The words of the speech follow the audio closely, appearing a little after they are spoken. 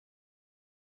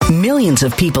Millions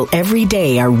of people every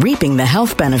day are reaping the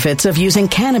health benefits of using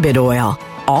cannabis oil,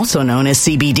 also known as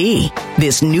CBD.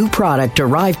 This new product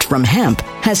derived from hemp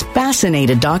has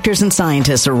fascinated doctors and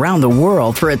scientists around the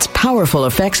world for its powerful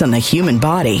effects on the human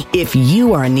body. If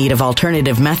you are in need of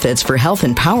alternative methods for health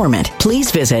empowerment, please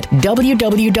visit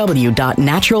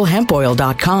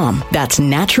www.naturalhempoil.com. That's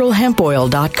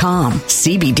naturalhempoil.com.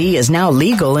 CBD is now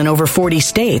legal in over 40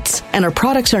 states, and our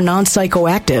products are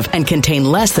non-psychoactive and contain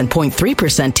less than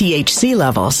 0.3% THC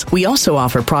levels. We also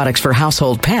offer products for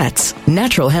household pets.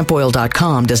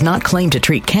 Naturalhempoil.com does not claim to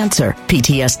treat cancer,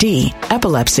 PTSD,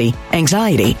 epilepsy,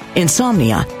 anxiety,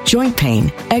 insomnia, joint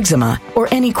pain, eczema, or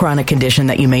any chronic condition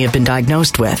that you may have been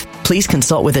diagnosed with. Please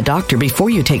consult with a doctor before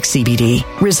you take CBD.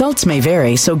 Results may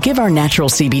vary, so give our natural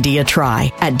CBD a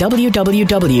try at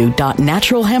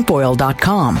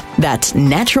www.naturalhempoil.com. That's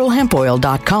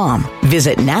naturalhempoil.com.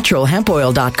 Visit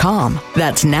naturalhempoil.com.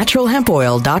 That's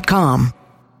naturalhempoil.com.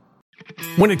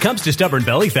 When it comes to stubborn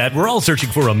belly fat, we're all searching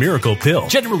for a miracle pill.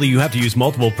 Generally, you have to use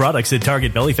multiple products that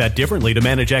target belly fat differently to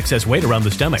manage excess weight around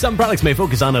the stomach. Some products may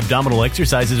focus on abdominal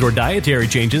exercises or dietary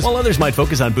changes, while others might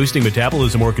focus on boosting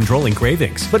metabolism or controlling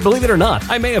cravings. But believe it or not,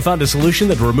 I may have found a solution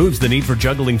that removes the need for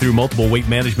juggling through multiple weight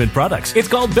management products. It's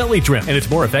called Belly Trim, and it's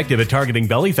more effective at targeting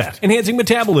belly fat, enhancing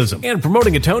metabolism, and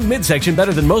promoting a toned midsection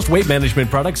better than most weight management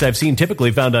products I've seen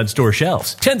typically found on store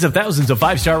shelves. Tens of thousands of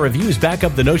 5-star reviews back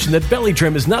up the notion that Belly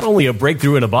Trim is not only a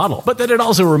breakthrough in a bottle, but that it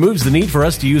also removes the need for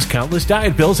us to use countless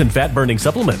diet pills and fat-burning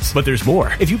supplements. But there's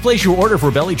more. If you place your order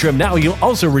for Belly Trim now, you'll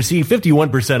also receive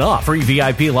 51% off, free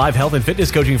VIP live health and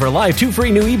fitness coaching for life, 2 free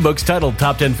new ebooks titled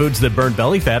Top 10 Foods That Burn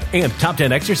Belly Fat and Top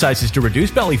 10 Exercises to Reduce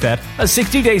Belly Fat, a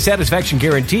 60-day satisfaction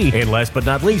guarantee, and last but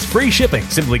not least, free shipping.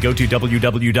 Simply go to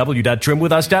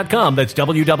www.trimwithus.com. That's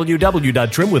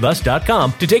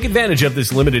www.trimwithus.com to take advantage of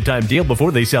this limited time deal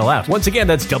before they sell out. Once again,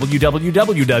 that's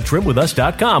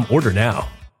www.trimwithus.com. Order now.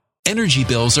 Energy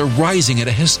bills are rising at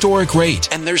a historic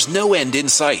rate, and there's no end in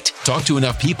sight. Talk to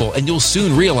enough people, and you'll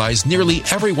soon realize nearly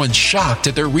everyone's shocked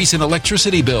at their recent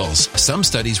electricity bills. Some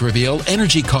studies reveal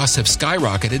energy costs have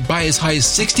skyrocketed by as high as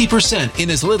 60%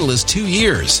 in as little as 2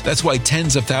 years. That's why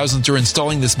tens of thousands are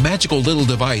installing this magical little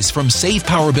device from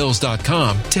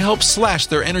SavePowerBills.com to help slash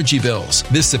their energy bills.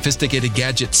 This sophisticated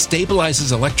gadget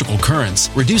stabilizes electrical currents,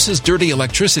 reduces dirty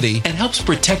electricity, and helps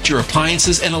protect your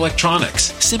appliances and electronics.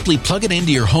 Simply plug it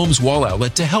into your home's wall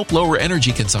outlet to help lower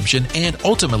energy consumption and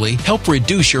ultimately help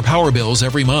reduce your power bills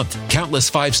every month.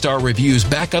 Countless 5-star reviews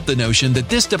back up the notion that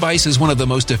this device is one of the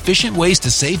most efficient ways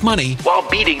to save money while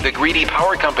beating the greedy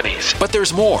power companies. But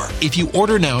there's more. If you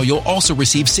order now, you'll also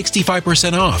receive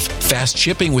 65% off, fast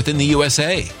shipping within the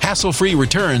USA, hassle-free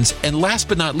returns, and last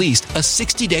but not least, a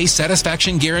 60-day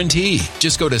satisfaction guarantee.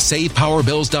 Just go to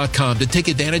SavePowerBills.com to take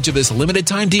advantage of this limited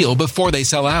time deal before they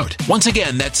sell out. Once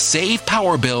again, that's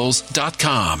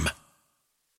SavePowerBills.com.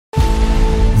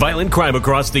 Violent crime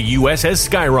across the U.S. has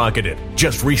skyrocketed.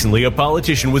 Just recently, a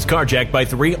politician was carjacked by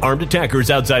 3 armed attackers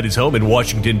outside his home in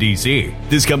Washington, D.C.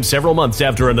 This comes several months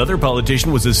after another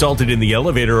politician was assaulted in the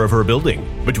elevator of her building.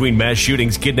 Between mass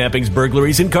shootings, kidnappings,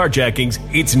 burglaries, and carjackings,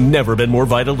 it's never been more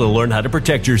vital to learn how to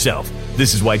protect yourself.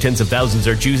 This is why tens of thousands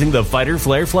are choosing the Fighter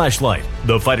Flare flashlight.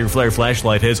 The Fighter Flare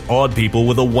flashlight has awed people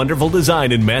with a wonderful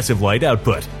design and massive light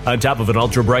output. On top of an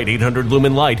ultra-bright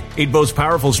 800-lumen light, it boasts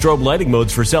powerful strobe lighting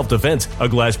modes for self-defense, a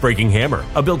glass-breaking hammer,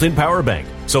 a built-in power bank,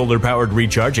 solar-powered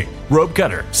recharging, rope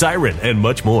cutter, siren, and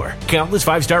much more. Countless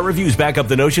 5-star reviews back up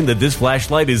the notion that this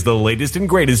flashlight is the latest and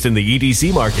greatest in the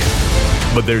EDC market.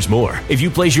 But there's more. If you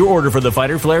place your order for the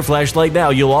Fighter Flare flashlight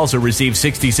now, you'll also receive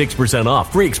 66%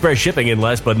 off, free express shipping, and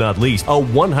last but not least, a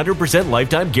 100%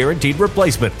 lifetime guaranteed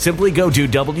replacement. Simply go to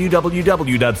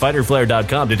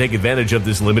www.fighterflare.com to take advantage of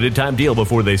this limited time deal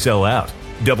before they sell out.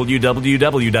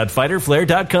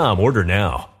 www.fighterflare.com. Order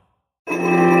now.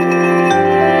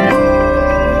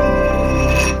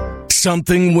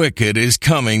 Something wicked is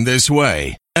coming this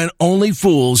way, and only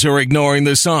fools are ignoring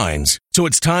the signs. So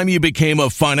it's time you became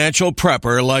a financial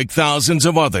prepper like thousands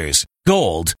of others.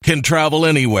 Gold can travel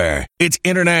anywhere. It's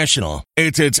international.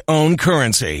 It's its own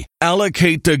currency.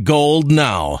 Allocate to gold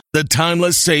now, the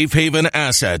timeless safe haven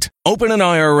asset. Open an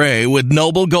IRA with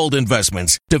Noble Gold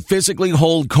Investments to physically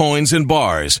hold coins and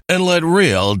bars and let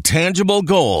real, tangible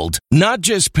gold, not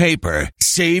just paper,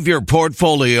 Save your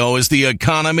portfolio as the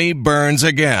economy burns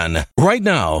again. Right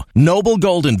now, Noble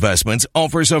Gold Investments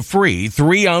offers a free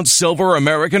 3-ounce silver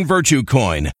American Virtue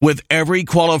coin with every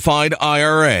qualified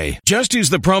IRA. Just use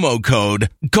the promo code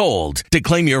GOLD to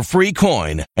claim your free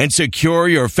coin and secure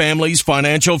your family's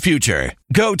financial future.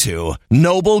 Go to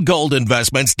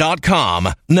noblegoldinvestments.com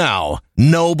now.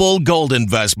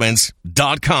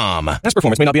 noblegoldinvestments.com. Past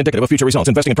performance may not be indicative of future results.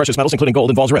 Investing in precious metals, including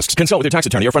gold, involves risks. Consult with your tax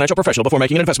attorney or financial professional before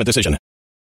making an investment decision.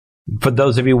 For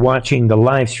those of you watching the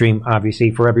live stream, obviously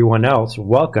for everyone else,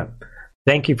 welcome.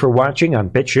 Thank you for watching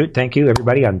on BitChute. Thank you,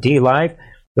 everybody, on DLive.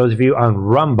 Those of you on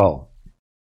Rumble,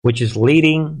 which is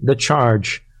leading the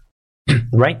charge,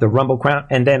 right? The Rumble crowd.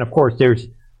 And then, of course, there's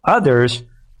others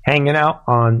hanging out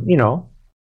on,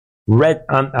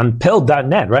 on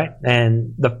pill.net, right?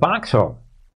 And the Foxhole,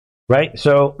 right?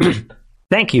 So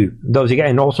thank you, those of you guys,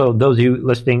 and also those of you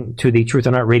listening to the Truth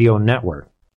and Art Radio Network.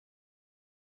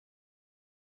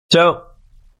 So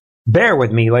bear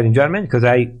with me, ladies and gentlemen, because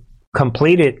I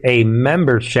completed a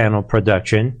members channel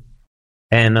production,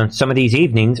 and on some of these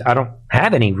evenings, I don't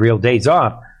have any real days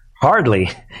off, hardly,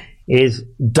 is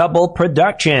double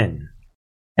production.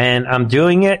 And I'm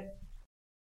doing it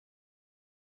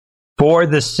for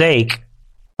the sake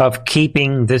of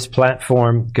keeping this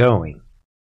platform going,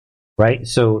 right?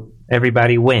 So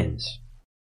everybody wins.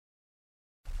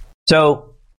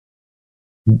 So,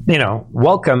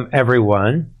 welcome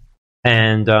everyone,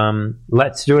 and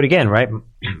let's do it again, right?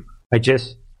 I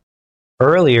just,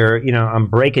 earlier, I'm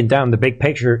breaking down the big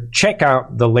picture. Check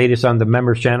out the latest on the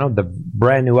members channel, the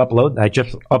brand new upload. I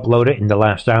just uploaded in the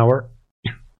last hour.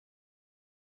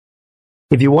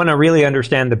 If you want to really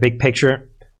understand the big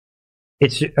picture,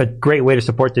 it's a great way to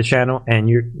support the channel, and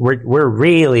we're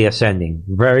really ascending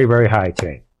very, very high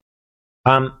today.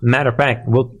 Matter of fact,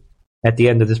 at the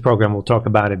end of this program, we'll talk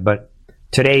about it, but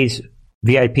today's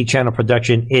VIP channel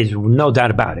production is no doubt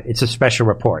about it. It's a special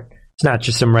report. It's not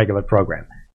just some regular program.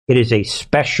 It is a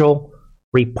special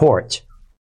report.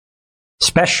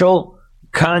 Special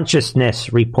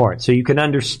consciousness report, so you can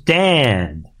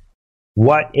understand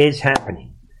what is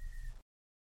happening.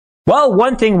 Well,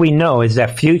 one thing we know is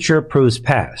that future proves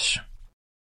past.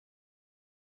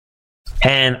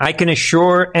 And I can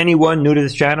assure anyone new to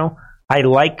this channel, I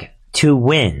like to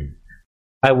win.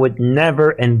 I would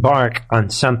never embark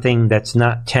on something that's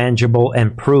not tangible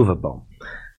and provable.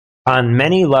 On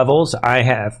many levels, I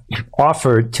have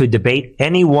offered to debate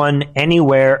anyone,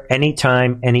 anywhere,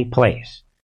 anytime, any place.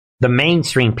 The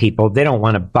mainstream people, they don't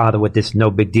want to bother with this no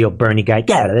big deal Bernie guy.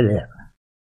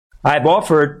 I've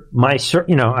offered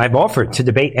I've offered to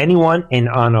debate anyone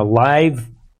on a live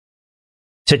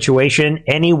situation,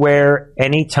 anywhere,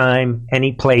 anytime,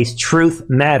 any place. Truth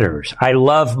matters. I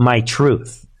love my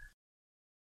truth.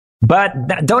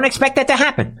 But don't expect that to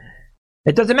happen.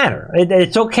 It doesn't matter.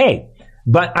 It's okay.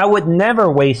 But I would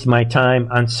never waste my time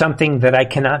on something that I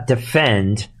cannot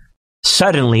defend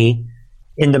suddenly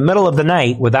in the middle of the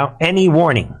night without any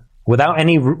warning, without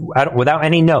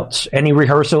any notes, any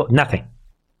rehearsal, nothing.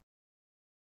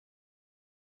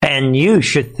 And you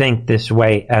should think this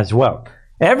way as well.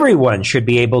 Everyone should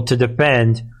be able to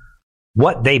defend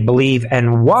what they believe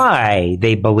and why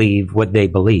they believe what they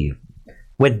believe.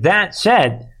 With that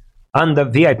said, on the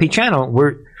VIP channel,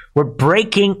 we're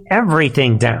breaking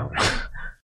everything down.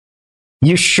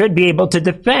 You should be able to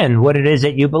defend what it is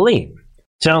that you believe.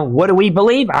 So what do we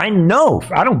believe? I know.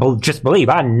 I don't just believe.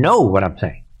 I know what I'm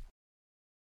saying.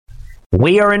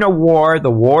 We are in a war. The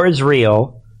war is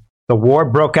real. The war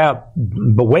broke out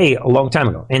way a long time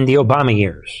ago, in the Obama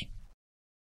years.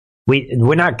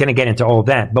 We're not going to get into all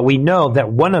that, but we know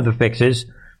that one of the fixes,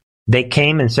 they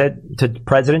came and said to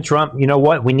President Trump, you know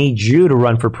what, we need you to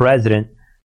run for president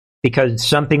because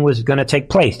something was going to take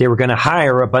place. They were going to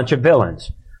hire a bunch of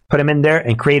villains, put them in there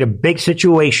and create a big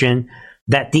situation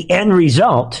that the end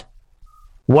result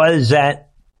was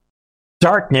that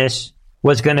darkness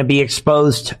was going to be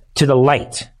exposed to the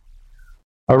light.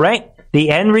 All right? The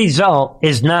end result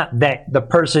is not that the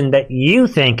person that you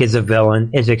think is a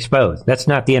villain is exposed. That's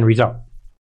not the end result.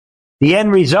 The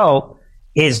end result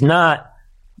is not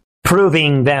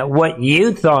proving that what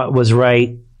you thought was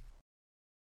right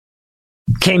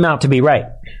came out to be right.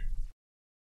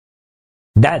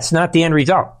 That's not the end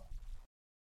result.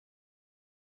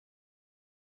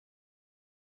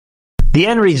 The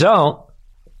end result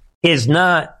is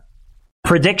not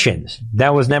predictions.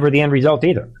 That was never the end result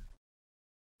either.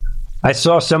 I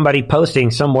saw somebody posting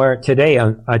somewhere today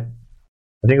on, I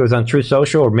think it was on True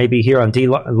Social or maybe here on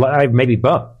DLive, maybe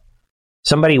both.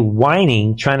 Somebody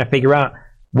whining, trying to figure out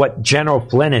what General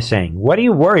Flynn is saying. What are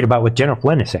you worried about what General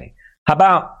Flynn is saying? How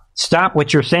about stop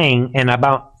what you're saying and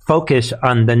about focus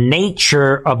on the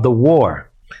nature of the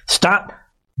war. Stop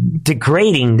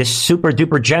degrading this super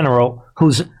duper general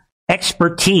whose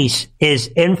expertise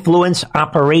is influence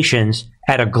operations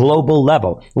at a global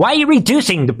level. Why are you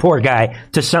reducing the poor guy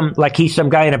to like he's some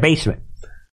guy in a basement?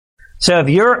 So if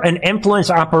you're an influence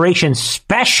operations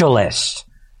specialist,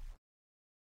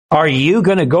 are you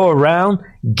going to go around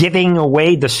giving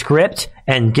away the script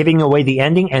and giving away the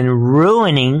ending and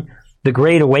ruining the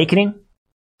Great Awakening?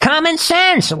 Common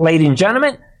sense, ladies and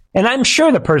gentlemen. And I'm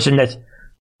sure the person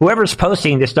whoever's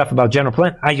posting this stuff about General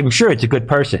Flynn, I'm sure it's a good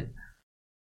person.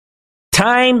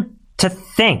 Time to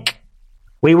think.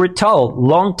 We were told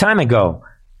long time ago,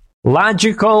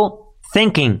 logical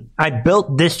thinking. I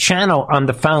built this channel on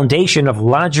the foundation of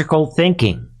logical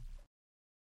thinking.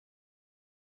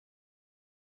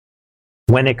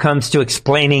 When it comes to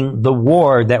explaining the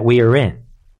war that we are in.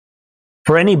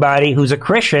 For anybody who's a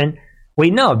Christian,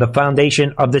 we know the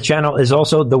foundation of the channel is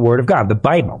also the Word of God, the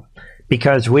Bible,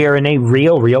 because we are in a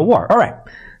real war. All right.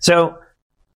 So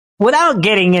without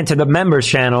getting into the members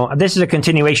channel, this is a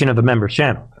continuation of the members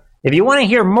channel. If you want to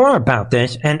hear more about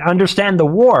this and understand the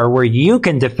war where you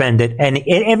can defend it, and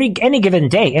any given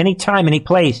day, any time, any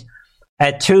place,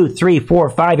 at 2, 3, 4,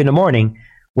 5 in the morning,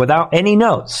 without any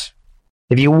notes,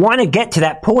 if you want to get to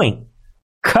that point,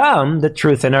 come to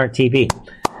Truth and Art TV.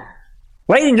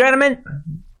 Ladies and gentlemen,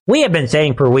 we have been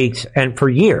saying for weeks and for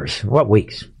years, what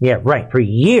weeks? Yeah, right, for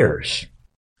years,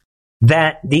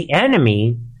 that the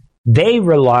enemy, they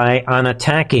rely on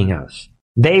attacking us.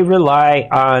 They rely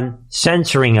on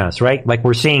censoring us, right? Like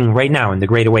we're seeing right now in the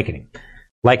Great Awakening.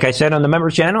 Like I said on the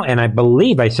members channel, and I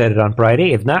believe I said it on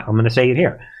Friday. If not, I'm going to say it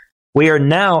here. We are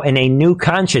now in a new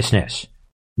consciousness.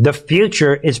 The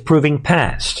future is proving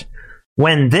past.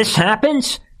 When this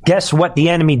happens, guess what the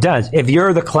enemy does? If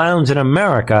you're the clowns in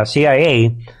America,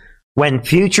 CIA, when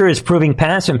future is proving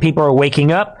past and people are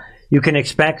waking up, you can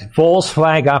expect false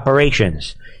flag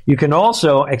operations. You can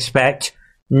also expect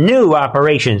new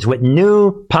operations with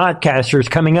new podcasters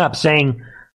coming up saying,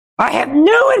 I have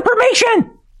new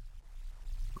information.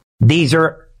 These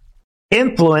are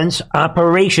influence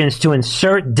operations to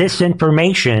insert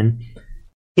disinformation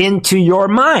into your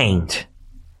mind.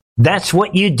 That's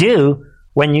what you do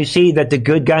when you see that the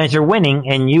good guys are winning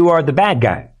and you are the bad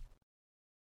guy.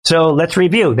 So let's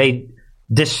review.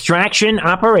 Distraction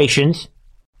operations,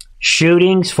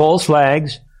 shootings, false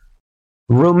flags,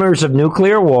 rumors of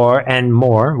nuclear war, and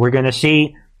more. We're going to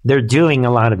see they're doing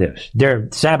a lot of this. They're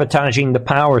sabotaging the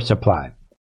power supply.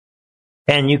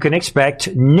 And you can expect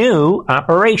new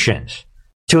operations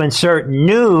to insert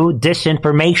new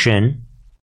disinformation,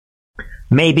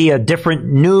 maybe a different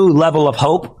new level of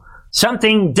hope,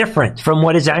 something different from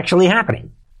what is actually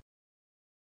happening.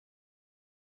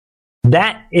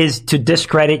 That is to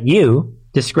discredit you,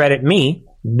 discredit me.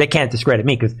 They can't discredit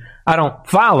me because I don't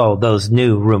follow those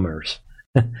new rumors.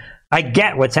 I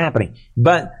get what's happening,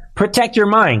 but protect your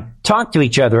mind, talk to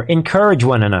each other, encourage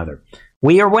one another.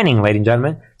 We are winning, ladies and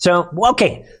gentlemen. So,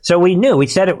 okay, so we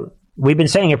said it, we've been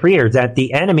saying it for years, that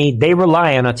the enemy, they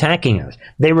rely on attacking us.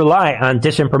 They rely on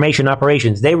disinformation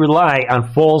operations. They rely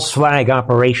on false flag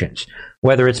operations,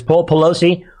 whether it's Paul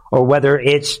Pelosi or whether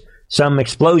it's some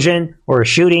explosion or a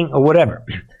shooting or whatever.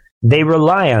 They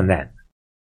rely on that.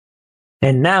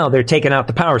 And now they're taking out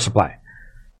the power supply.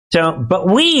 So, but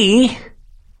we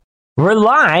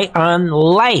rely on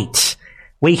light.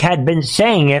 We had been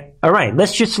saying it. All right,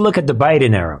 let's just look at the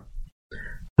Biden era.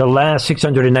 The last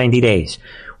 690 days.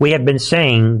 We have been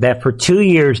saying that for 2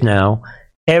 years now,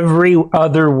 every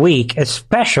other week,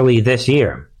 especially this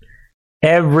year,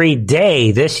 every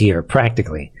day this year,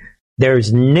 practically,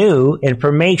 there's new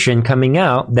information coming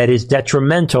out that is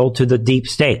detrimental to the deep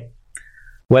state.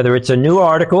 Whether it's a new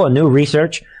article, a new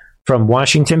research from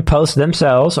Washington Post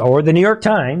themselves, or the New York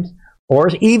Times, or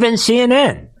even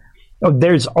CNN.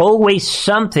 There's always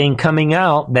something coming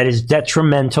out that is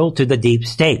detrimental to the deep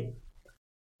state.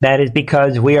 That is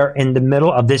because we are in the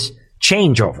middle of this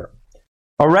changeover.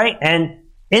 All right? And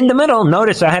in the middle,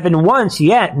 notice I haven't once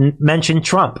yet mentioned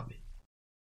Trump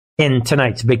in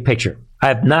tonight's big picture. I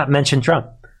have not mentioned Trump.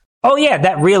 Oh, yeah,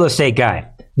 that real estate guy,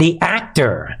 the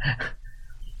actor.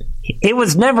 It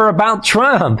was never about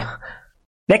Trump.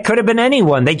 That could have been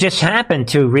anyone. They just happened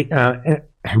to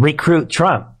recruit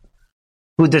Trump,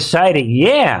 who decided,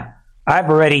 yeah, I've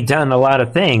already done a lot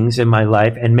of things in my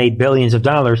life and made billions of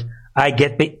dollars. I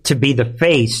get to be the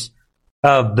face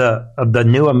of the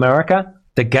new America,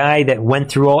 the guy that went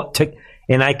through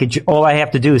all I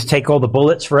have to do is take all the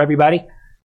bullets for everybody.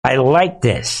 I like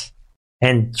this.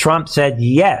 And Trump said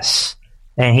yes,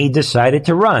 and he decided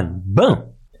to run.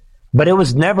 Boom. But it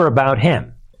was never about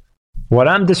him. What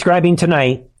I'm describing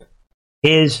tonight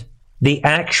is the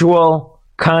actual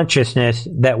consciousness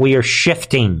that we are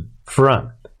shifting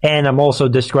from. And I'm also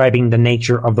describing the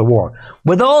nature of the war.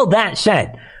 With all that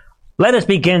said, let us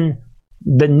begin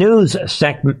the news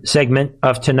segment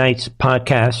of tonight's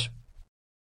podcast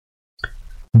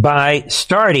by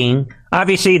starting,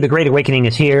 obviously, the Great Awakening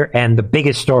is here, and the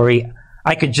biggest story,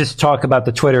 I could just talk about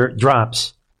the Twitter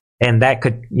drops, and that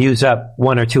could use up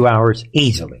 1 or 2 hours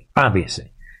easily,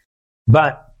 obviously.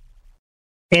 But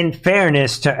in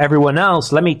fairness to everyone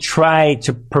else, let me try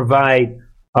to provide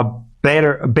a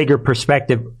bigger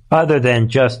perspective other than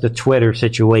just the Twitter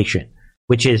situation,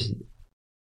 which is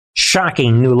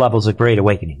shocking new levels of Great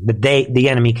Awakening. The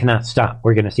enemy cannot stop.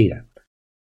 We're going to see that.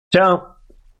 So,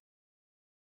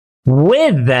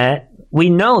 with that,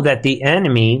 we know that the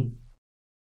enemy,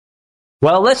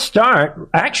 well, let's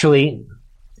start. Actually,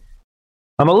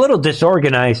 I'm a little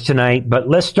disorganized tonight, but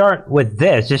let's start with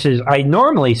this. I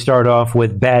normally start off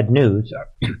with bad news,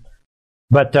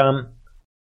 but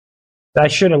I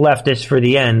should have left this for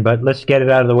the end, but let's get it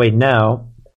out of the way now.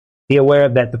 Be aware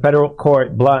that the federal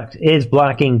court is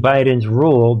blocking Biden's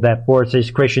rule that forces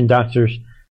Christian doctors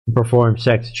to perform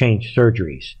sex change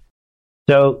surgeries.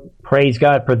 So, praise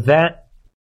God for that.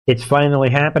 It's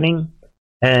finally happening,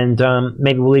 and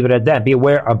maybe we'll leave it at that. Be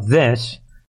aware of this.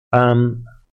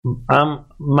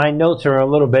 My notes are a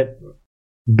little bit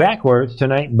backwards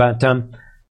tonight, but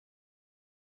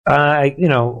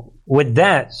with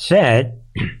that said,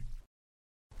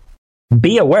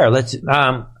 be aware.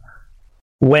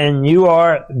 When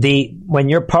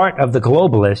you're part of the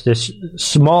globalists, this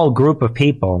small group of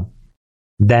people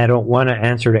that don't want to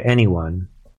answer to anyone,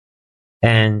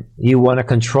 and you want to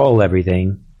control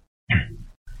everything,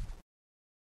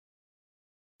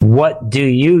 what do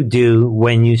you do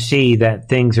when you see that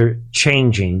things are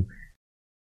changing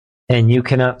and you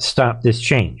cannot stop this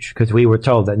change? Because we were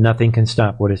told that nothing can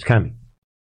stop what is coming.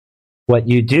 What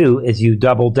you do is you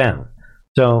double down.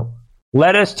 So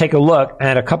let us take a look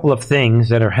at a couple of things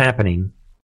that are happening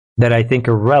that I think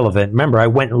are relevant. Remember, I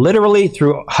went literally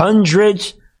through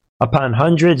hundreds upon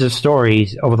hundreds of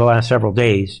stories over the last several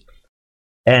days.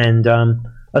 And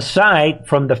aside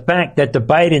from the fact that the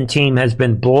Biden team has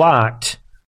been blocked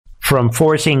from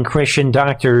forcing Christian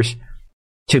doctors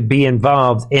to be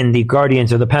involved in the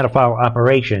Guardians of the Pedophile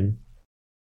operation,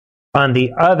 on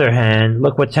the other hand,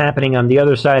 look what's happening on the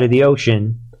other side of the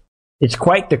ocean. It's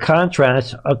quite the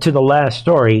contrast to the last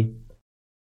story,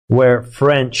 where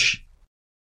French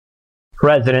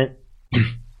President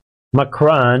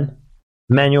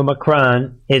Emmanuel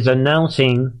Macron, is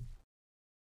announcing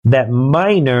that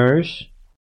minors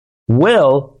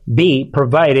will be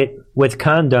provided with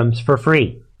condoms for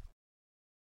free.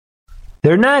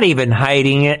 They're not even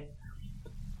hiding it.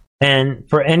 And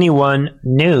for anyone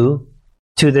new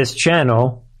to this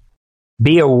channel,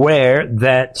 be aware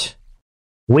that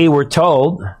we were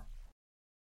told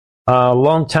a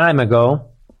long time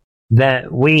ago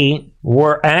that we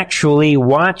were actually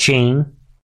watching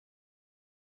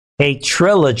a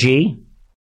trilogy,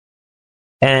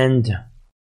 and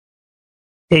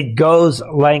it goes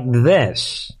like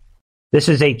this. This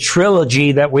is a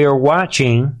trilogy that we are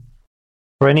watching.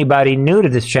 For anybody new to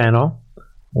this channel,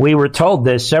 we were told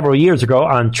this several years ago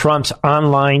on Trump's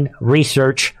online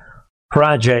research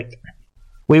project.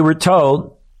 We were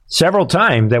told several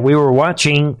times that we were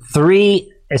watching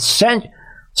three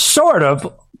sort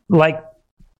of like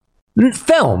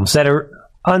films that are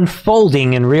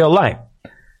unfolding in real life.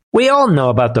 We all know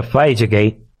about the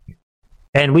Pfizergate,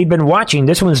 and we've been watching.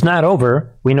 This one's not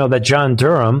over. We know that John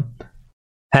Durham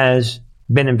has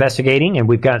been investigating, and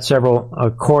we've got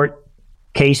several court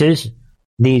cases,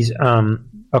 these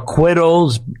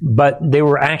acquittals, but they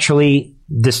were actually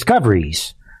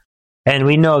discoveries. And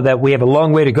we know that we have a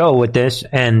long way to go with this,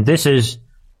 and this is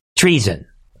treason,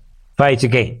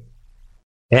 Pfizergate.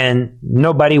 And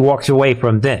nobody walks away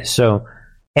from this. So,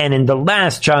 and in the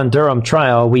last John Durham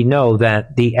trial, we know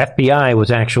that the FBI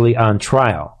was actually on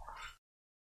trial.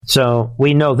 So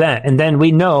we know that. And then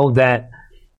we know that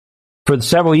for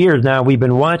several years now, we've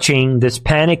been watching this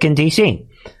panic in D.C.,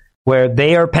 where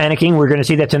they are panicking. We're going to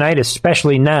see that tonight,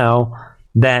 especially now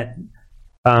that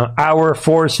our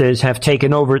forces have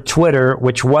taken over Twitter,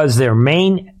 which was their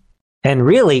main and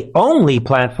really only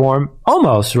platform,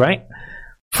 almost, right,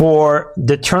 for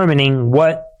determining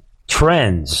what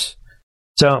trends.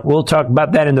 So we'll talk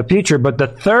about that in the future. But the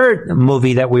third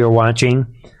movie that we are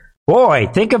watching, boy,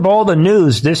 think of all the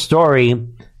news, this story.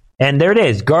 And there it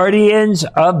is, Guardians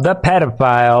of the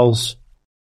Pedophiles.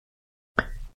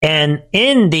 And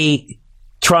in the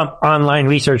Trump Online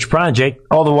Research Project,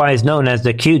 otherwise known as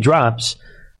the Q Drops,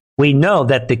 we know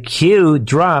that the Q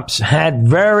drops had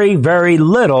very, very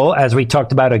little, as we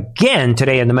talked about again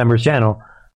today in the members channel,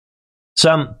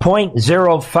 some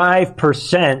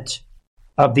 0.05%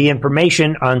 of the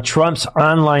information on Trump's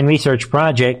online research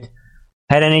project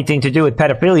had anything to do with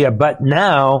pedophilia, but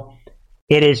now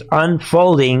it is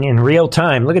unfolding in real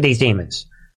time. Look at these demons.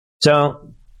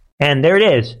 So, and there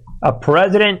it is. A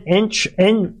president in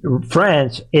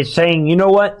France is saying, you know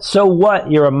what? So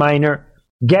what? You're a minor.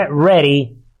 Get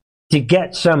ready to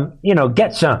get some,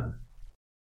 get some.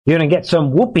 You're going to get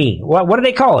some whoopee. What do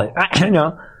they call it? I don't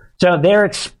know. So they're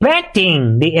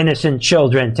expecting the innocent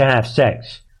children to have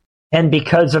sex. And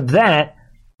because of that,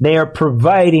 they are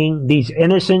providing these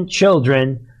innocent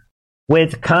children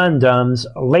with condoms.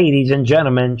 Ladies and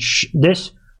gentlemen,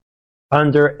 this,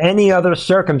 under any other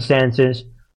circumstances,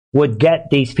 would get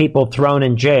these people thrown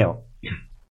in jail.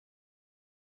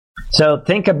 So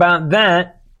think about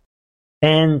that,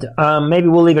 and maybe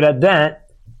we'll leave it at that.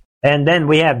 And then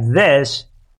we have this,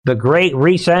 the Great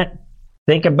Reset.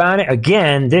 Think about it.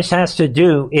 Again, this has to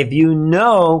do, if you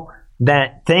know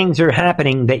that things are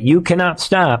happening that you cannot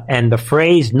stop, and the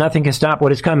phrase, nothing can stop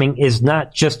what is coming, is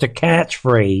not just a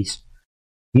catchphrase,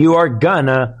 you are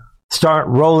gonna start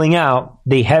rolling out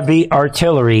the heavy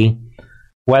artillery,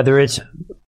 whether it's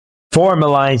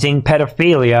formalizing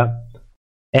pedophilia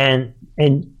and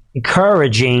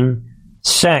encouraging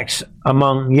sex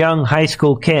among young high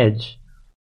school kids,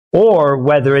 or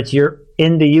whether it's you're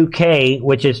in the UK,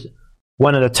 which is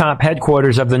one of the top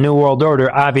headquarters of the New World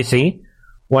Order, obviously,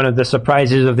 one of the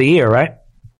surprises of the year, right?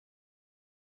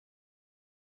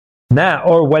 Now,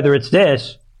 or whether it's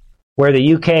this, where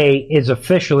the UK is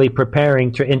officially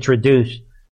preparing to introduce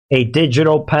a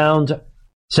digital pound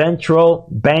central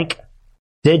bank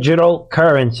digital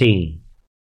currency.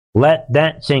 Let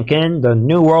that sink in. The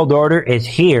New World Order is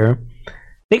here.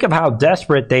 Think of how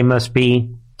desperate they must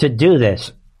be to do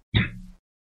this.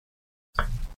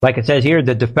 Like it says here,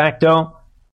 the de facto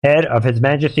head of His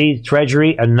Majesty's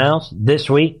Treasury announced this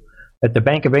week that the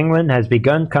Bank of England has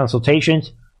begun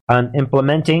consultations on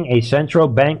implementing a central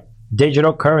bank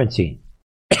digital currency.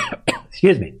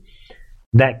 Excuse me.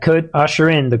 That could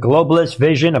usher in the globalist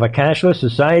vision of a cashless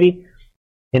society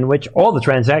in which all the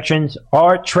transactions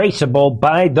are traceable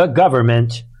by the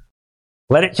government.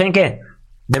 Let it sink in.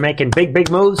 They're making big,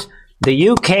 big moves. The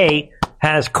UK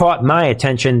has caught my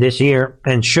attention this year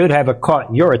and should have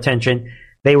caught your attention.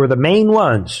 They were the main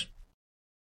ones,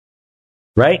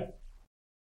 right?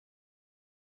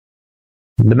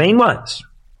 The main ones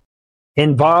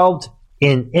involved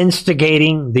in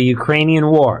instigating the Ukrainian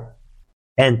war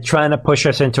and trying to push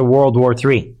us into World War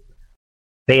III.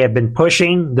 They have been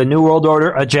pushing the New World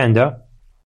Order agenda,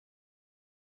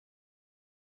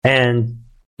 and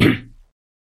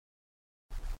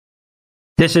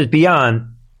this is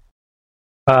beyond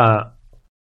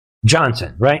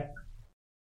Johnson, right?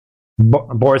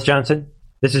 Boris Johnson.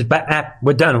 This is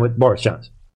we're done with Boris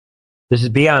Johnson. This is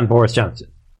beyond Boris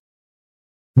Johnson.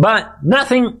 But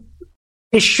nothing,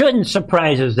 it shouldn't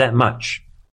surprise us that much.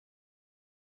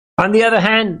 On the other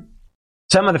hand,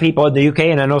 some of the people in the UK,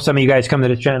 and I know some of you guys come to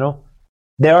this channel,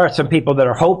 there are some people that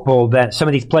are hopeful that some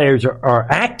of these players are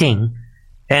acting,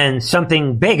 and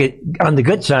something big on the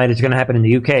good side is going to happen in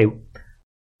the UK.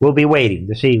 We'll be waiting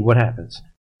to see what happens.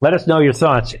 Let us know your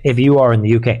thoughts if you are in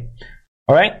the UK.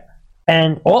 All right?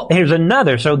 And here's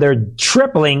another. So they're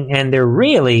tripling, and they're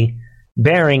really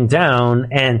bearing down.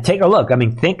 And take a look. I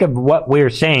mean, think of what we're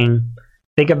saying.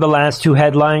 Think of the last two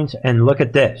headlines, and look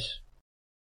at this.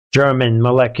 German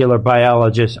molecular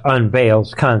biologist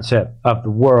unveils concept of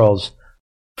the world's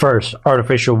first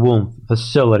artificial womb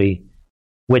facility,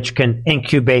 which can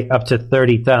incubate up to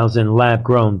 30,000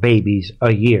 lab-grown babies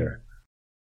a year.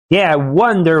 Yeah, I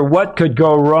wonder what could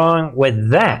go wrong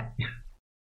with that.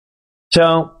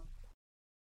 So,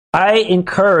 I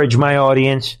encourage my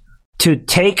audience to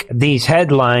take these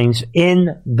headlines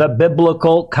in the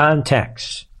biblical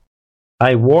context.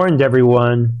 I warned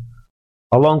everyone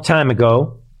a long time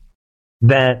ago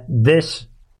that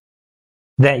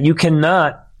you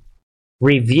cannot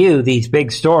review these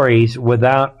big stories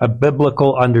without a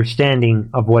biblical understanding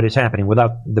of what is happening,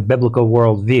 without the biblical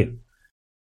worldview.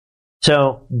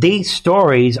 So these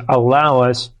stories allow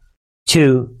us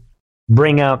to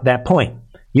bring out that point.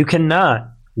 You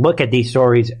cannot look at these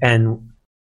stories and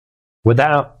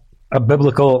without a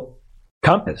biblical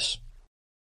compass.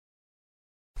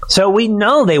 So we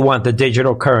know they want the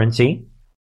digital currency,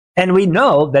 and we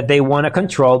know that they want to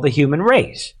control the human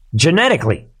race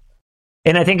genetically.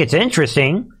 And I think it's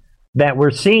interesting that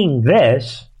we're seeing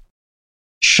this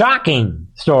shocking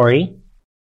story,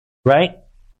 right,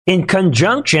 in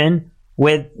conjunction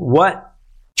with what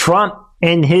Trump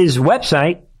in his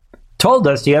website told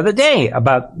us the other day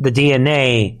about the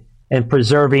DNA and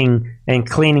preserving and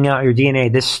cleaning out your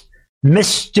DNA. This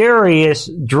mysterious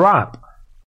drop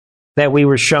that we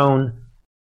were shown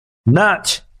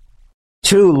not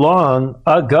too long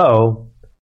ago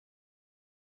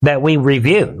that we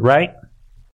reviewed, right?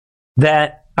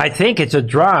 That I think it's a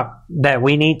drop that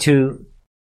we need to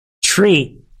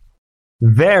treat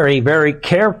very, very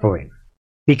carefully,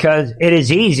 because it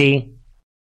is easy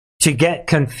to get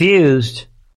confused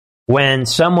when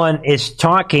someone is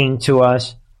talking to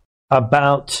us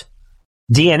about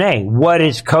DNA. What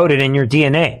is coded in your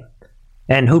DNA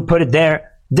and who put it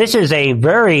there? This is a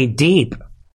very deep,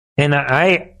 and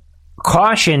I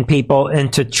caution people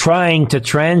into trying to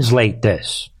translate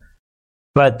this.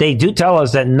 But they do tell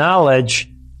us that knowledge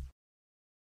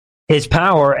is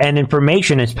power and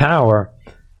information is power,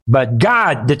 but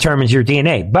God determines your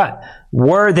DNA. But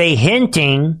were they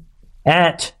hinting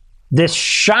at this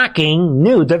shocking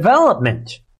new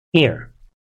development here?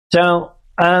 So,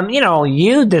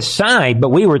 you decide, but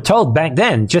we were told back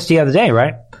then, just the other day,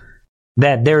 right,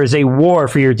 that there is a war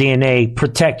for your DNA,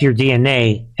 protect your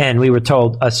DNA, and we were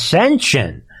told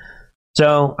ascension.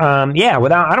 So, I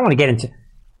don't want to get into,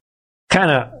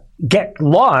 kind of get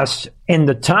lost in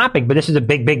the topic, but this is a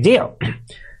big, big deal.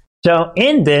 So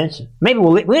in this, maybe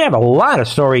we have a lot of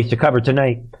stories to cover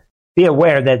tonight. Be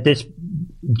aware that this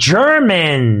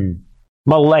German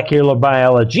molecular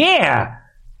biologist,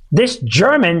 this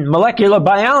German molecular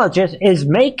biologist is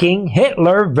making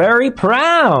Hitler very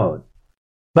proud.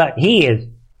 But he is,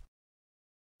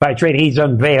 by trade, he's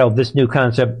unveiled this new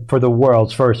concept for the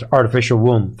world's first artificial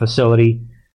womb facility.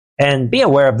 And be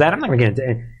aware of that. I'm not going to get into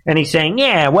it. And he's saying,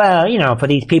 for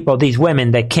these people, these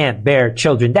women that can't bear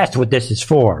children, that's what this is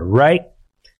for, right?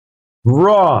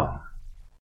 Wrong.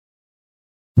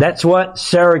 That's what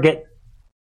surrogate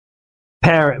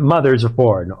parent mothers are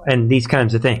for, and these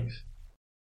kinds of things.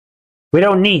 We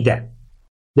don't need that.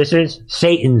 This is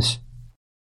Satan's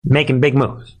making big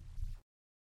moves.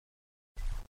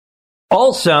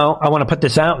 Also, I want to put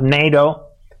this out. NATO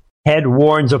head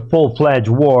warns of full-fledged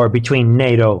war between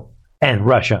NATO and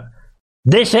Russia.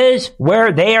 This is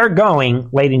where they are going,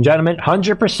 ladies and gentlemen,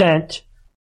 100%.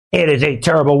 It is a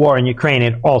terrible war in Ukraine,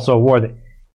 and also a war that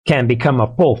can become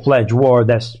a full-fledged war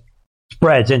that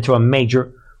spreads into a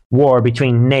major war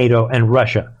between NATO and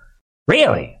Russia.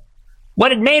 Really?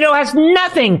 What if NATO has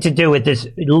nothing to do with this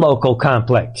local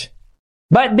conflict?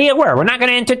 But be aware, we're not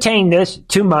going to entertain this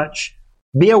too much.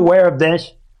 Be aware of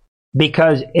this,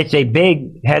 because it's a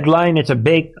big headline, it's a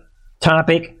big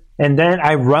topic, and then,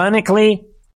 ironically,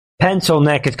 pencil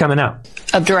neck is coming out.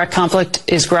 Of direct conflict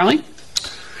is growing?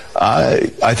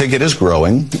 I think it is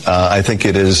growing. I think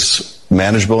it is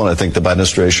manageable, and I think the Biden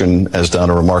administration has done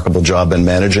a remarkable job in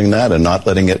managing that and not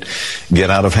letting it get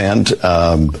out of hand.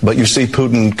 But you see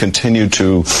Putin continue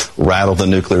to rattle the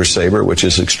nuclear saber, which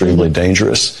is extremely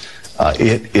dangerous.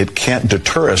 It can't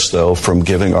deter us, though, from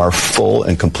giving our full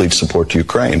and complete support to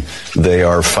Ukraine. They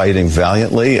are fighting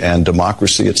valiantly, and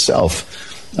democracy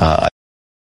itself, I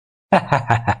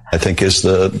think, is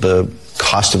the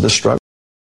cost of the struggle.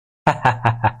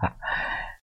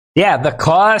 Yeah, the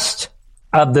cost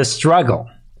of the struggle.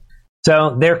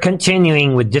 So they're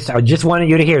continuing with I just wanted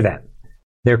you to hear that.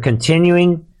 They're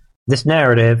continuing this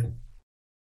narrative.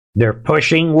 They're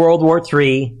pushing World War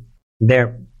III.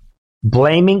 They're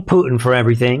blaming Putin for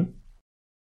everything.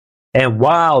 And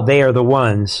while they are the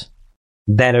ones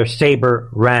that are saber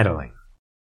rattling.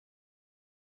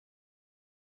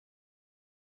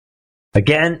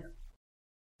 Again,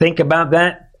 think about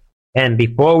that. And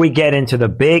before we get into the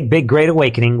big, big Great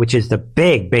Awakening, which is the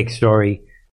big, big story,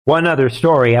 one other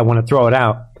story, I want to throw it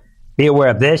out. Be aware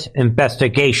of this.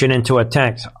 Investigation into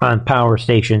attacks on power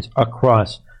stations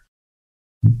across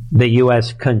the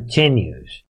U.S.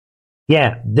 continues.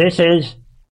 Yeah, this is,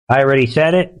 I already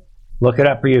said it. Look it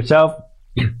up for yourself.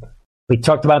 We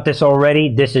talked about this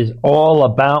already. This is all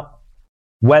about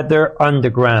weather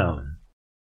underground.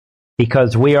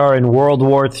 Because we are in World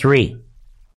War III.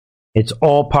 It's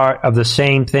all part of the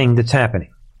same thing that's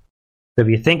happening. So if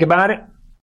you think about it,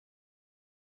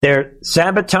 they're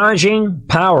sabotaging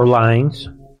power lines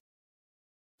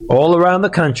all around the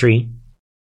country,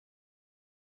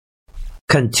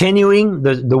 continuing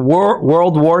the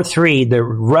World War III, the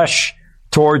rush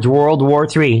towards World War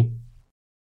III,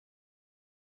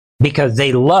 because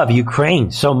they love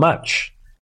Ukraine so much.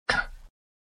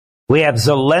 We have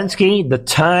Zelensky, the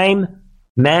Time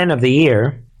Man of the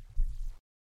Year.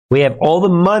 We have all the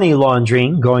money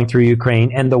laundering going through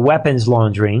Ukraine and the weapons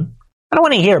laundering. I don't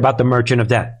want to hear about the merchant of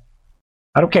death.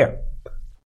 I don't care.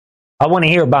 I want to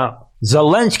hear about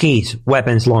Zelensky's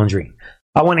weapons laundering.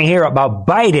 I want to hear about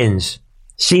Biden's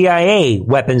CIA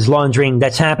weapons laundering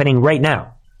that's happening right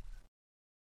now.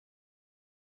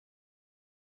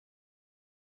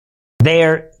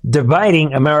 They're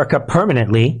dividing America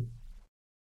permanently.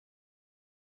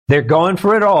 They're going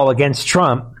for it all against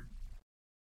Trump.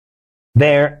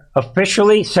 They're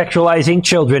officially sexualizing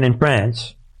children in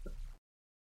France.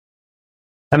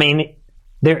 I mean,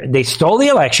 they stole the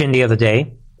election the other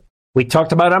day. We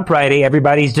talked about it on Friday.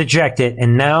 Everybody's dejected.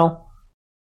 And now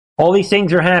all these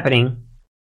things are happening.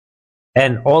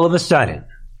 And all of a sudden,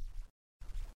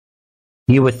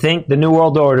 you would think the New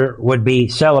World Order would be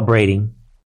celebrating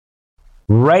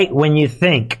right when you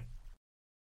think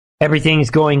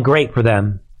everything's going great for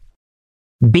them,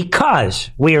 because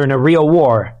we are in a real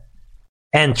war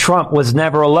and Trump was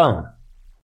never alone,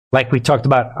 like we talked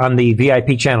about on the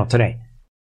VIP channel today.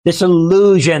 This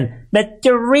illusion that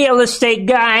the real estate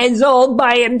guy is all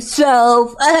by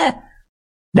himself.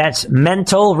 That's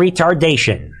mental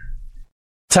retardation.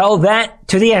 Tell that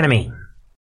to the enemy.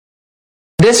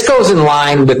 This goes in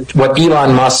line with what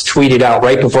Elon Musk tweeted out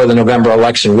right before the November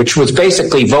election, which was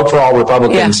basically vote for all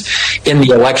Republicans in the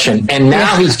election. And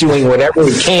now he's doing whatever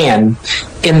he can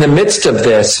in the midst of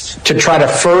this to try to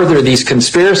further these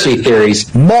conspiracy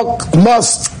theories.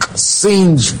 Musk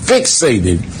seems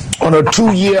fixated on a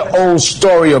 2-year-old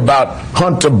story about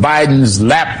Hunter Biden's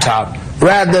laptop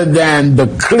rather than the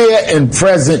clear and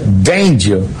present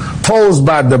danger posed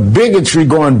by the bigotry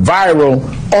going viral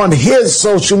on his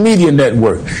social media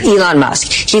network. Elon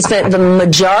Musk, he spent the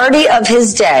majority of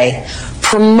his day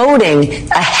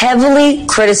promoting a heavily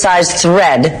criticized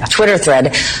Twitter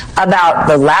thread, about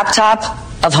the laptop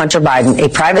of Hunter Biden, a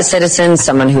private citizen,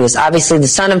 someone who is obviously the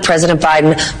son of President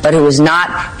Biden, but who is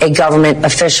not a government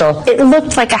official. It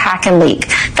looked like a hack and leak.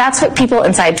 That's what people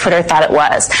inside Twitter thought it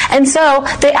was. And so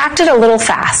they acted a little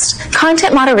fast.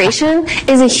 Content moderation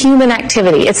is a human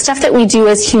activity. It's stuff that we do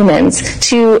as humans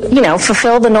to,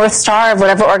 fulfill the North Star of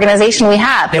whatever organization we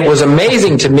have. It was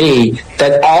amazing to me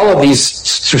that all of these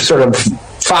sort of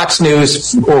Fox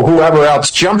News or whoever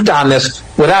else jumped on this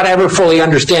without ever fully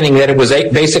understanding that it was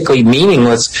basically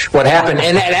meaningless what happened.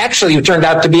 And it actually turned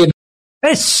out to be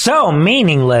It's so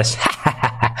meaningless.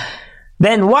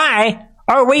 Then why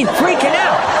are we freaking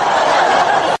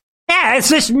out? Yeah, it's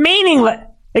just meaningless.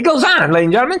 It goes on, ladies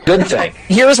and gentlemen. Good thing.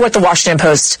 Here's what the Washington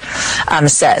Post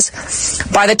says.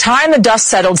 By the time the dust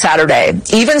settled Saturday,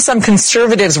 even some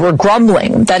conservatives were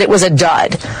grumbling that it was a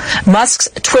dud. Musk's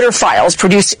Twitter files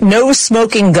produced no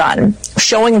smoking gun,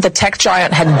 showing the tech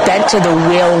giant had bent to the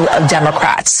will of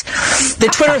Democrats. The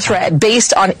Twitter thread,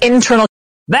 based on internal...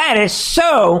 That is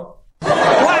so...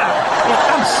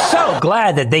 Wow. I'm so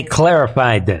glad that they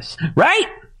clarified this, right?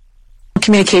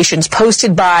 Communications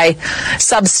posted by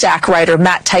Substack writer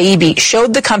Matt Taibbi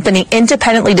showed the company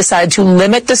independently decided to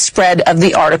limit the spread of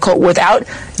the article without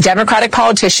Democratic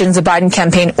politicians, the Biden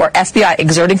campaign, or FBI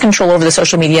exerting control over the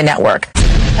social media network.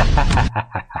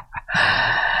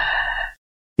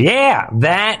 Yeah,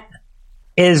 that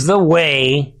is the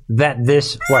way that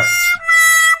this works.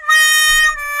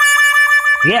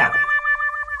 Yeah.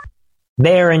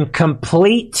 They're in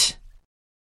complete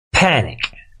panic.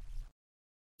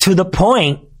 To the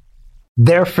point,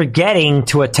 they're forgetting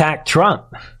to attack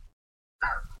Trump.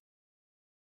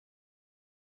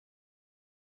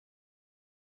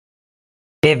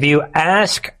 If you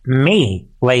ask me,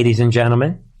 ladies and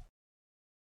gentlemen,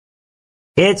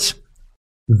 it's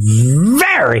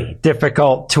very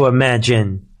difficult to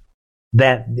imagine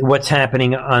that what's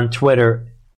happening on Twitter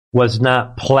was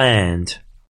not planned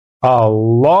a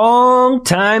long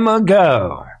time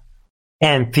ago,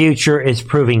 and future is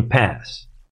proving past.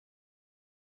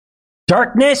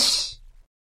 Darkness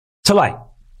to light.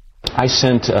 I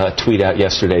sent a tweet out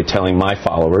yesterday telling my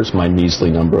followers, my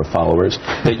measly number of followers,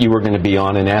 that you were going to be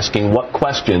on and asking what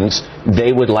questions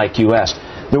they would like you asked.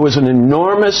 There was an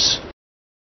enormous...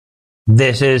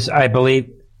 This is, I believe,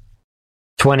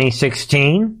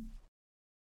 2016.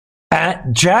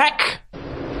 At Jack.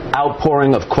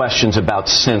 Outpouring of questions about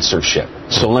censorship.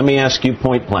 So let me ask you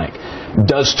point blank.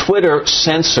 Does Twitter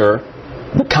censor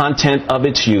the content of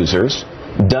its users?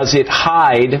 Does it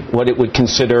hide what it would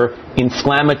consider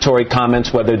inflammatory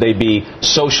comments, whether they be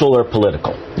social or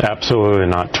political? Absolutely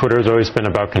not. Twitter's always been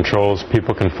about controls.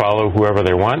 People can follow whoever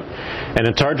they want, and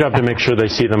it's our job to make sure they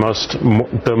see the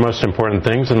most important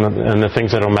things and the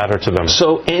things that will matter to them.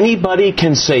 So anybody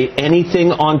can say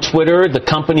anything on Twitter. The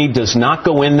company does not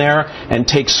go in there and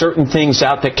take certain things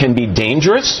out that can be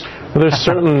dangerous. Well, there's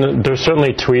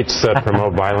certainly tweets that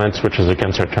promote violence, which is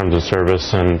against our terms of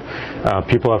service, and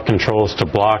people have controls to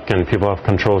block and people have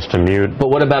controls to mute. But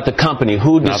what about the company?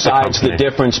 Who decides the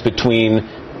difference between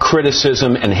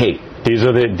criticism and hate? These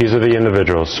are the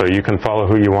individuals. So you can follow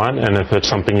who you want, and if it's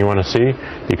something you want to see,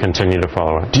 you continue to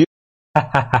follow it.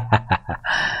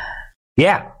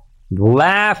 Yeah,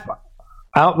 laugh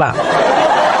out loud.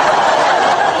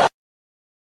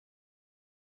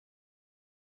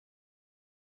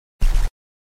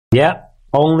 Yeah,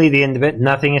 only the individual.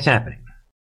 Nothing is happening.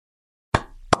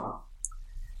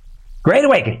 Great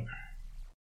awakening.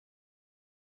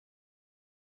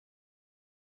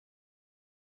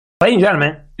 Ladies and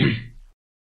gentlemen,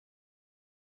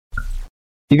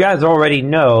 you guys already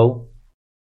know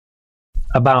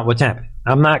about what's happening.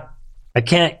 I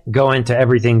can't go into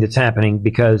everything that's happening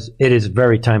because it is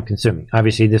very time consuming.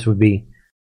 Obviously, this would be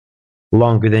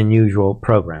longer than usual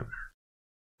program.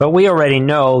 But we already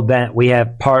know that we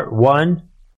have part 1,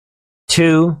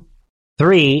 2,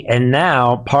 3, and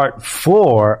now part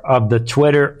 4 of the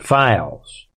Twitter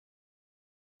files.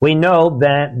 We know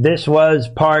that this was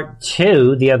part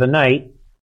 2 the other night,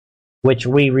 which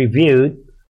we reviewed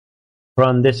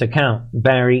from this account,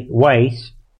 Barry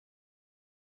Weiss.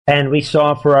 And we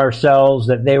saw for ourselves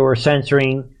that they were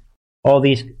censoring all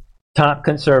these top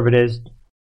conservatives,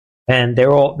 and they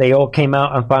all came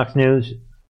out on Fox News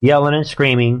yelling and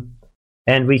screaming,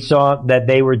 and we saw that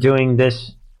they were doing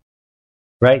this,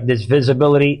 right, this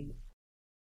visibility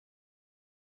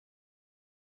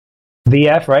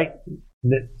VF, right,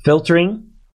 the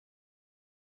filtering,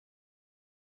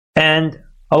 and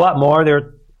a lot more.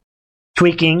 They're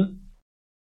tweaking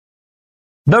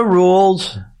the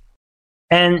rules,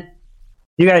 and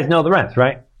you guys know the rest,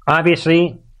 right?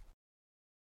 Obviously,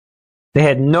 they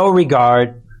had no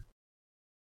regard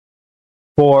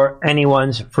for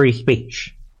anyone's free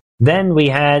speech. Then we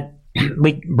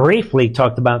briefly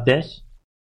talked about this.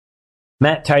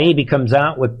 Matt Taibbi comes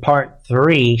out with part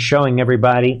 3 showing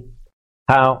everybody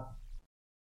how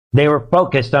they were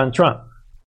focused on Trump.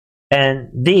 And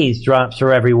these drops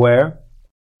are everywhere.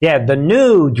 Yeah, the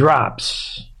new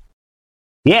drops.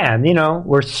 Yeah,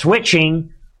 we're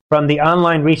switching from the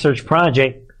online research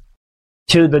project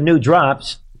to the new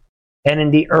drops. And in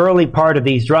the early part of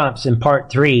these drops, in part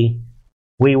 3,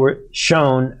 we were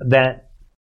shown that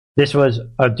this was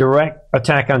a direct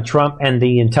attack on Trump, and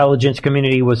the intelligence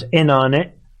community was in on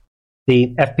it,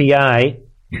 the FBI.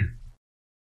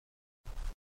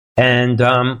 And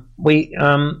we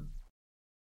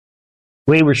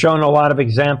were shown a lot of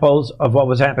examples of what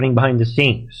was happening behind the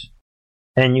scenes.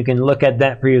 And you can look at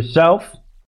that for yourself.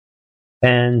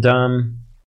 And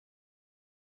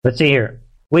let's see here.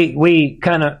 We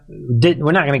kind of did.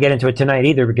 We're not going to get into it tonight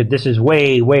either because this is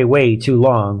way, way, way too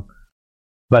long.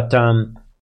 But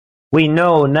we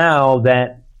know now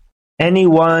that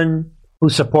anyone who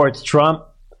supports Trump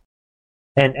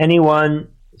and anyone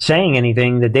saying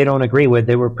anything that they don't agree with,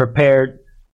 they were prepared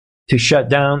to shut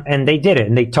down, and they did it.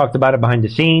 And they talked about it behind the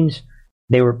scenes.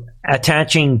 They were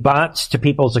attaching bots to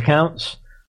people's accounts.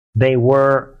 They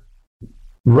were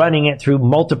running it through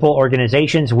multiple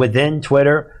organizations within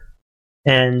Twitter.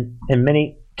 And in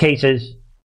many cases,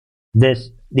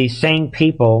 these same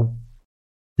people,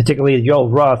 particularly Joel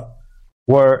Roth,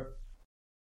 were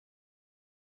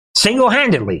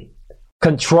single-handedly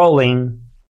controlling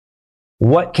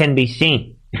what can be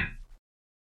seen.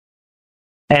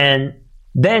 And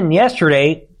then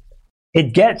yesterday,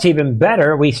 it gets even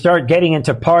better. We start getting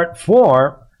into part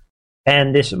 4,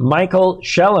 and this Michael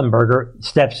Schellenberger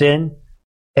steps in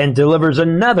and delivers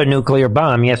another nuclear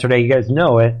bomb yesterday. You guys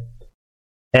know it.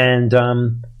 And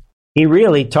he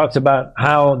really talks about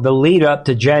how the lead up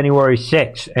to January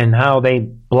 6th and how they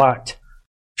blocked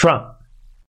Trump.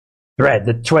 Thread,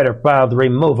 the Twitter filed the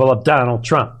removal of Donald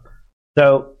Trump.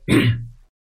 So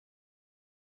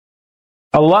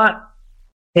a lot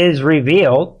is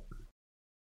revealed.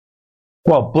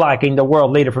 Well, blocking the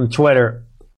world leader from Twitter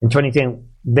in 2010.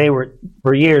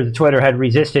 For years, Twitter had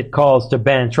resisted calls to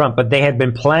ban Trump, but they had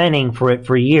been planning for it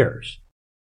for years.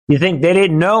 You think they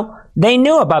didn't know? They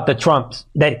knew about that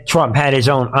Trump had his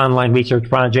own online research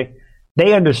project.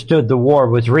 They understood the war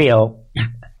was real,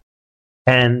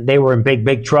 and they were in big,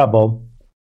 big trouble.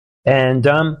 And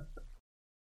at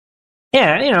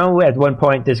one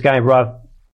point, this guy Roth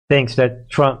thinks that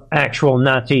Trump actual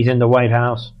Nazis in the White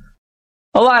House.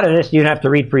 A lot of this you'd have to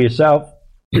read for yourself.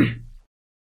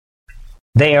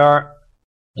 They are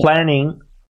planning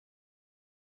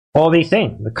all these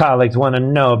things. The colleagues want to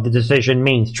know if the decision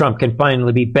means Trump can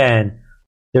finally be banned.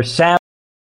 They're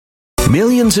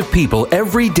Millions of people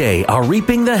every day are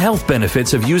reaping the health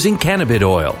benefits of using cannabis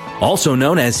oil, also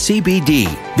known as CBD.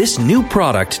 This new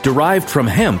product derived from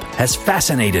hemp has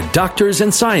fascinated doctors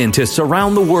and scientists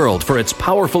around the world for its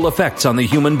powerful effects on the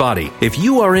human body. If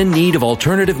you are in need of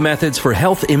alternative methods for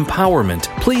health empowerment,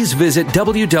 please visit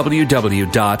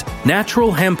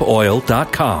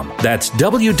www.naturalhempoil.com. That's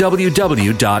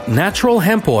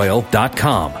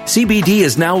www.naturalhempoil.com. CBD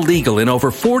is now legal in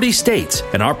over 40 states,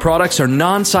 and our products are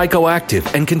non-psychoactive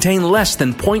and contain less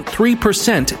than 0.3%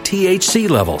 THC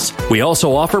levels. We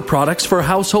also offer products for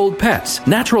household pets.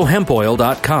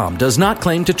 Naturalhempoil.com does not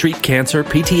claim to treat cancer,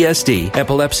 PTSD,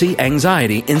 epilepsy,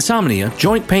 anxiety, insomnia,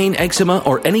 joint pain, eczema,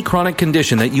 or any chronic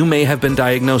condition that you may have been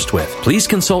diagnosed with. Please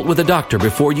consult with a doctor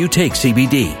before you take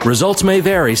CBD. Results may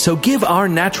vary, so give our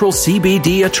natural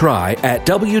CBD a try at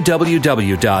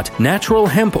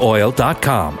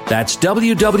www.naturalhempoil.com. That's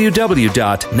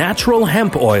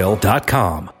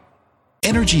www.naturalhempoil.com.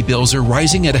 Energy bills are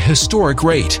rising at a historic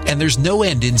rate, and there's no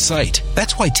end in sight.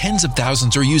 That's why tens of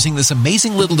thousands are using this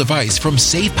amazing little device from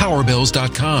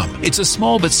SavePowerBills.com. It's a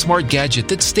small but smart gadget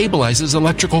that stabilizes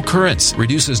electrical currents,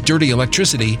 reduces dirty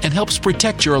electricity, and helps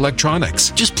protect your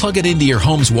electronics. Just plug it into your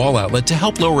home's wall outlet to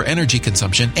help lower energy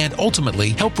consumption and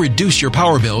ultimately help reduce your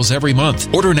power bills every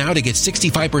month. Order now to get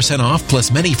 65% off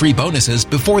plus many free bonuses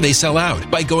before they sell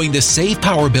out by going to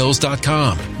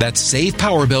SavePowerBills.com. That's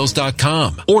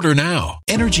SavePowerBills.com. Order now.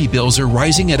 Energy bills are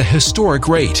rising at a historic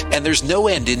rate, and there's no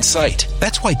end in sight.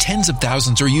 That's why tens of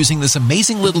thousands are using this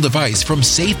amazing little device from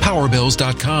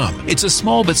SavePowerBills.com. It's a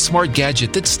small but smart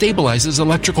gadget that stabilizes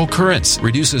electrical currents,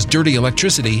 reduces dirty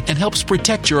electricity, and helps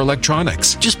protect your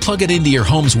electronics. Just plug it into your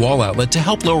home's wall outlet to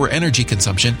help lower energy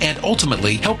consumption and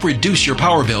ultimately help reduce your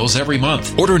power bills every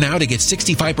month. Order now to get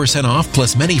 65% off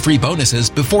plus many free bonuses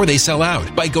before they sell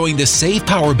out by going to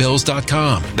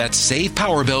SavePowerBills.com. That's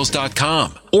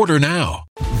SavePowerBills.com. Order now.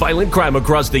 Violent crime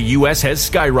across the U.S. has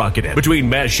skyrocketed. Between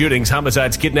mass shootings,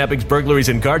 homicides, kidnappings, burglaries,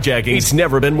 and carjackings, it's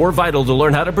never been more vital to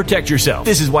learn how to protect yourself.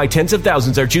 This is why tens of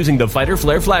thousands are choosing the Fighter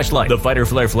Flare flashlight. The Fighter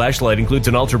Flare flashlight includes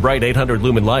an ultra-bright 800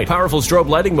 lumen light, powerful strobe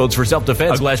lighting modes for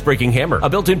self-defense, a glass-breaking hammer, a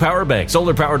built-in power bank,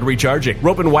 solar-powered recharging,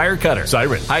 rope and wire cutter,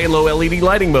 siren, high and low LED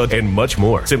lighting mode, and much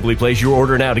more. Simply place your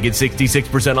order now to get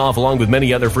 66% off along with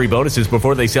many other free bonuses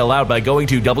before they sell out by going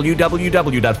to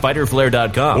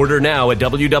www.fighterflare.com. Order now at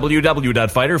www.fighterflare.com.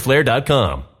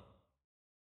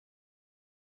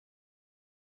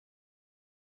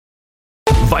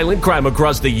 Violent crime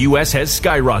across the U.S. has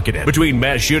skyrocketed. Between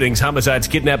mass shootings, homicides,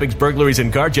 kidnappings, burglaries,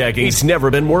 and carjackings, it's never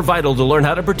been more vital to learn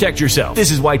how to protect yourself.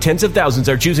 This is why tens of thousands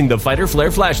are choosing the Fighter Flare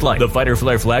flashlight. The Fighter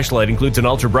Flare flashlight includes an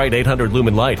ultra-bright 800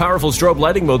 lumen light, powerful strobe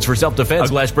lighting modes for self-defense,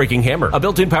 a glass-breaking hammer, a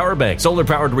built-in power bank,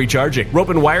 solar-powered recharging, rope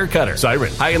and wire cutter,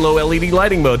 siren, high and low LED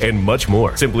lighting mode, and much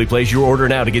more. Simply place your order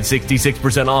now to get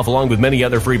 66% off along with many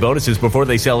other free bonuses before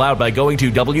they sell out by going to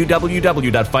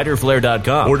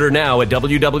www.fighterflare.com. Order now at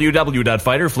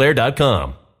www.fighterflare.com.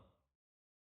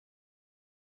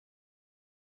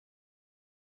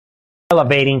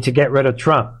 Elevating to get rid of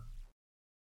Trump.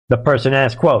 The person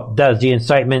asked, quote, does the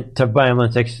incitement to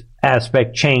violence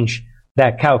aspect change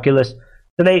that calculus?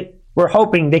 So they were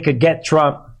hoping they could get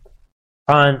Trump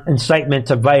on incitement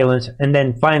to violence, and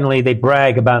then finally they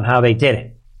brag about how they did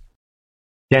it.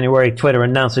 January, Twitter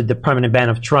announced the permanent ban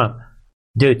of Trump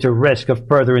due to risk of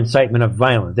further incitement of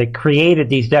violence. They created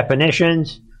these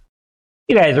definitions.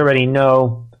 You guys already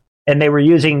know. And they were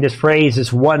using this phrase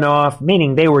as one-off,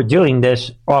 meaning they were doing this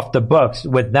off the books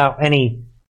without any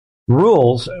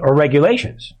rules or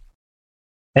regulations.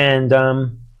 And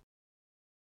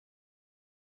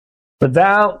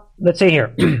without, let's see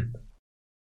here.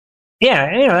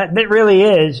 Yeah, you know, that really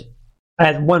is,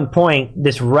 at one point,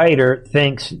 this writer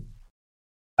thinks,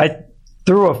 I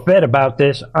threw a fit about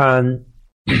this on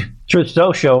Truth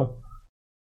Social,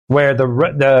 where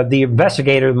the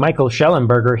investigator, Michael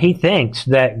Schellenberger, he thinks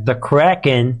that the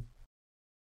Kraken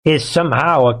is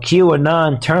somehow a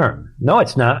QAnon term. No,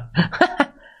 it's not.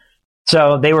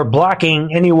 So they were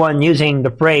blocking anyone using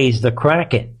the phrase the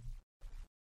Kraken.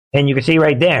 And you can see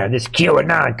right there, this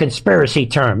QAnon conspiracy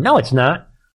term. No, it's not.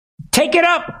 Take it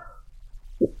up,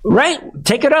 right?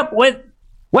 Take it up with,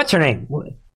 what's her name?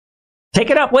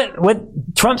 Take it up with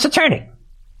Trump's attorney.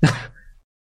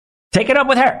 Take it up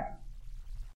with her.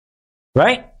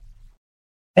 Right?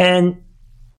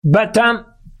 But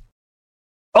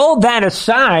all that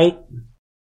aside,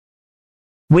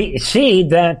 we see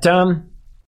that,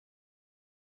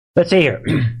 let's see here.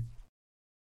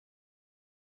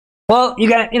 Well, you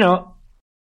got,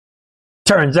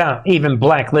 turns out even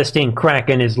blacklisting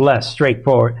Kraken is less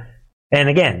straightforward. And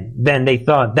again, then they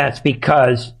thought that's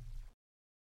because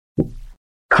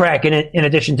crack in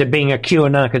addition to being a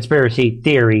QAnon conspiracy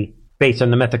theory based on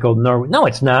the mythical Norway. No,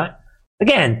 it's not.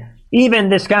 Again, even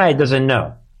this guy doesn't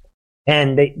know.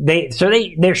 And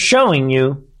they're showing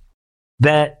you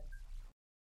that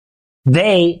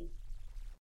they're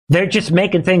just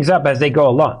making things up as they go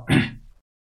along.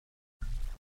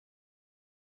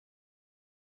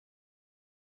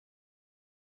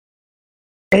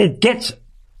 It gets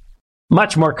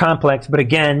much more complex, but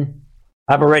again,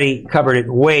 I've already covered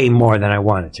it way more than I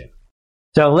wanted to.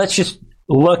 So let's just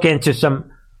look into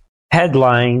some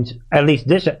headlines, at least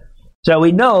this. So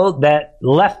we know that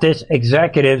leftist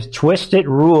executives twisted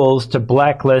rules to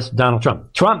blacklist Donald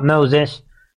Trump. Trump knows this.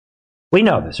 We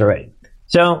know this already.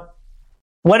 So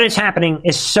what is happening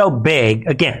is so big.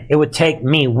 Again, it would take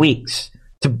me weeks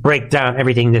to break down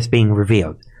everything that's being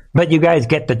revealed. But you guys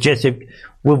get the gist. If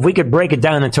we could break it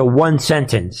down into one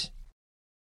sentence.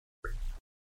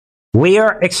 We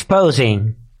are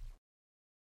exposing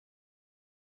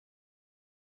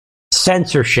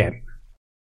censorship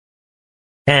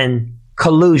and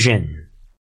collusion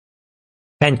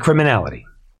and criminality.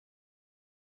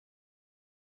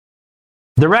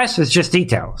 The rest is just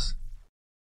details.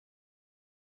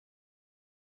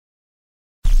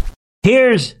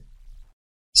 Here's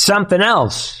something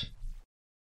else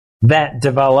that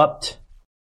developed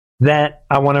that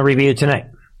I want to review tonight.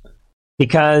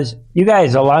 Because you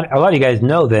guys, a lot of you guys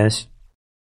know this.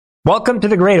 Welcome to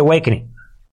the Great Awakening.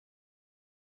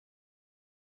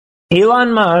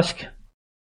 Elon Musk,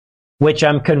 which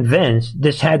I'm convinced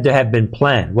this had to have been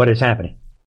planned. What is happening?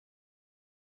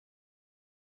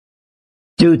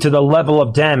 Due to the level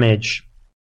of damage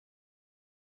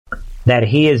that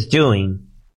he is doing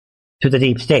to the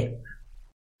deep state.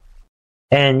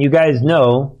 And you guys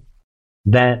know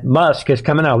that Musk is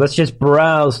coming out. Let's just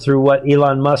browse through what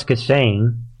Elon Musk is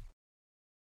saying.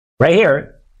 Right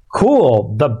here.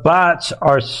 Cool. The bots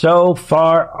are so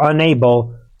far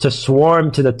unable to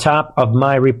swarm to the top of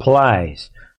my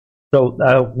replies. So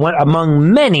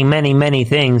among many, many, many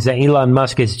things that Elon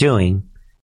Musk is doing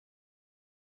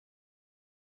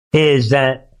is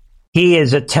that he is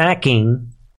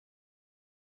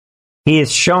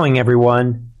showing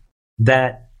everyone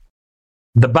that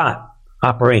the bot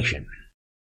operation.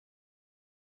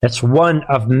 That's one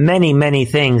of many, many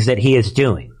things that he is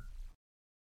doing.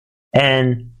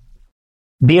 And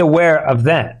be aware of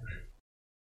that.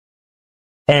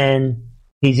 And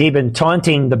he's even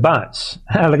taunting the bots.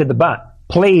 Look at the bot.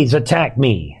 Please attack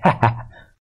me.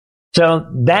 So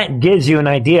that gives you an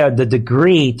idea of the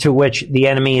degree to which the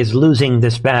enemy is losing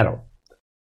this battle.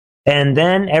 And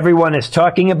then everyone is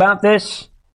talking about this.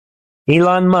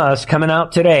 Elon Musk coming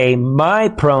out today. My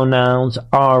pronouns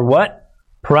are what?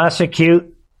 Prosecute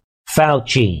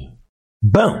Fauci.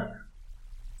 Boom.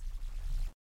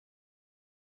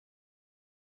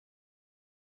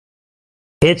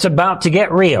 It's about to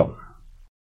get real.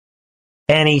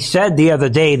 And he said the other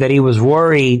day that he was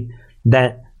worried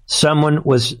that someone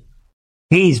was,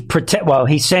 he's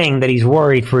saying that he's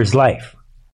worried for his life.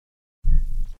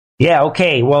 Yeah,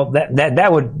 okay, well,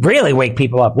 that would really wake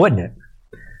people up, wouldn't it?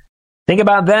 Think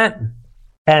about that.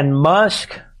 And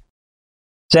Musk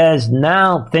says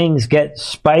now things get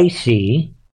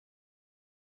spicy.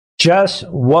 Just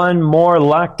one more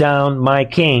lockdown, my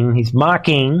king. He's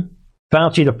mocking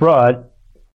Fauci the fraud.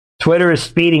 Twitter is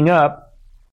speeding up.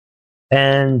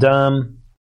 And, all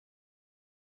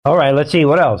right, let's see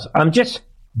what else. I'm just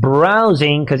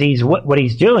browsing because what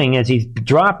he's doing is he's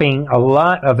dropping a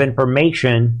lot of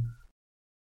information.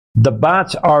 The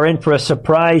bots are in for a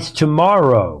surprise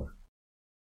tomorrow.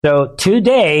 So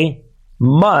today,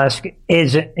 Musk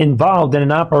is involved in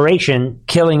an operation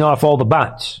killing off all the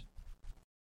bots.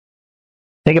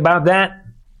 Think about that.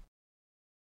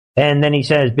 And then he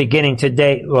says, beginning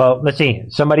today, well, let's see.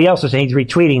 Somebody else is saying he's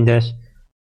retweeting this.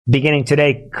 Beginning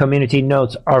today, community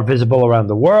notes are visible around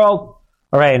the world.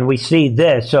 All right, and we see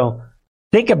this. So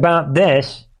think about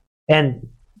this. And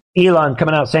Elon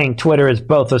coming out saying Twitter is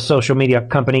both a social media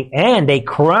company and a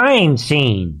crime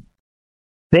scene.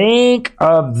 Think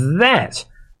of that.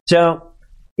 So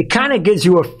it kind of gives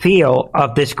you a feel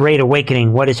of this great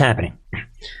awakening, what is happening.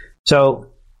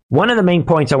 So one of the main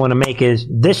points I want to make is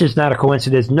this is not a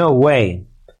coincidence, no way.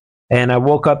 And I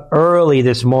woke up early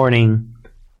this morning,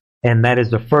 and that is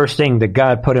the first thing that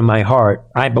God put in my heart,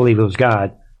 I believe it was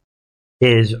God,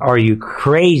 is, are you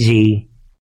crazy?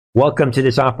 Welcome to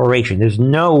this operation. There's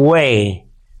no way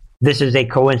this is a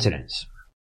coincidence.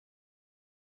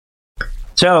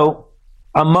 So,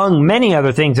 among many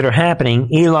other things that are happening,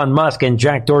 Elon Musk and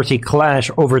Jack Dorsey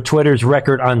clash over Twitter's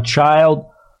record on child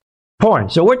porn.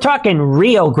 So we're talking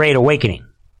real great awakening.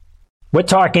 We're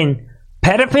talking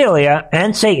pedophilia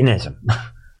and Satanism.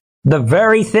 The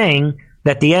very thing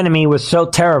that the enemy was so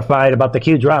terrified about the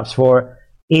Q drops for,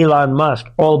 Elon Musk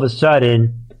all of a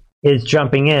sudden is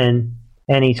jumping in,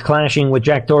 and he's clashing with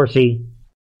Jack Dorsey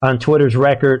on Twitter's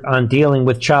record on dealing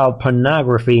with child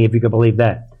pornography, if you could believe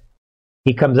that.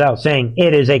 He comes out saying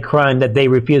it is a crime that they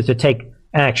refuse to take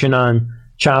action on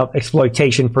child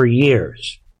exploitation for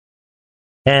years.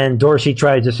 And Dorsey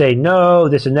tries to say, no,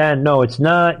 this and that, no, it's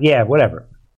not. Yeah, whatever.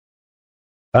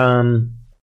 Oh,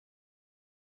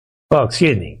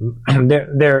 excuse me.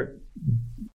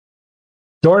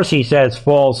 Dorsey says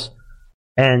false,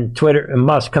 and Twitter and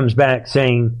Musk comes back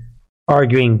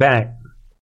arguing back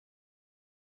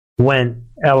when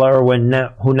Ella Irwin,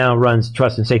 who now runs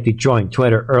Trust and Safety, joined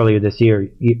Twitter earlier this year.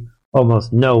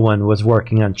 Almost no one was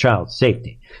working on child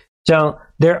safety. So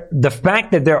the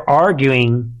fact that they're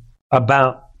arguing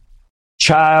about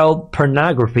child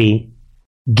pornography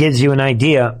gives you an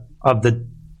idea of the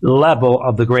level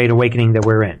of the Great Awakening that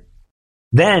we're in.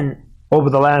 Then, over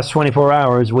the last 24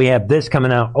 hours, we have this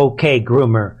coming out. OK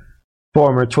Groomer,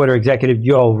 former Twitter executive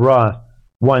Joel Roth,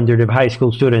 wondered if high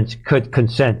school students could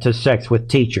consent to sex with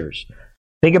teachers.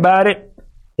 Think about it.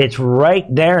 It's right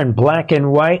there in black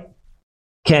and white.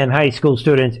 Can high school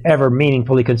students ever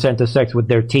meaningfully consent to sex with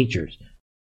their teachers?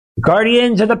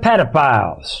 Guardians of the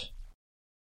pedophiles.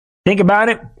 Think about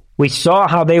it. We saw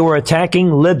how they were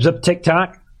attacking libs of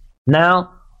TikTok.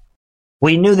 Now,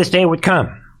 we knew this day would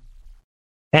come.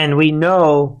 And we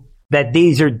know that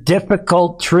these are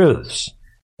difficult truths.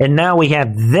 And now we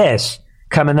have this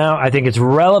coming out. I think it's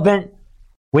relevant.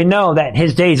 We know that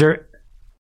his days are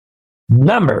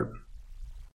numbered.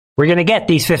 We're going to get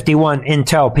these 51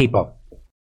 intel people.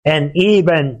 And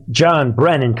even John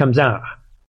Brennan comes out.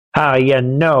 How you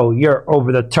know you're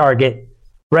over the target.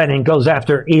 Brennan goes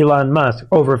after Elon Musk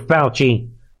over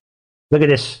Fauci. Look at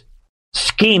this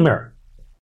schemer.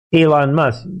 Elon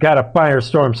Musk got a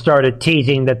firestorm started,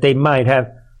 teasing that they might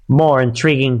have more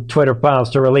intriguing Twitter files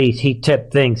to release. He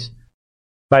tipped things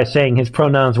by saying his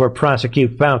pronouns were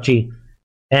prosecute Fauci.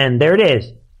 And there it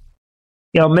is.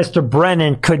 Mr.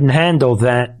 Brennan couldn't handle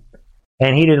that,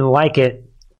 and he didn't like it.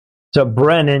 So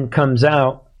Brennan comes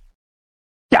out.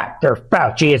 Dr.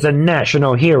 Fauci is a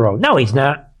national hero. No, he's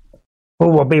not. Who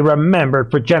will be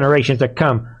remembered for generations to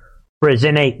come for his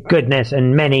innate goodness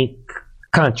and many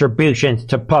contributions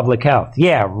to public health.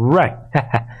 Yeah, right.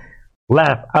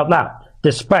 Laugh out loud.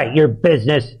 Despite your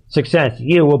business success,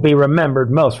 you will be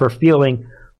remembered most for fueling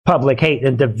public hate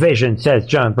and division, says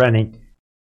John Brennan.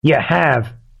 You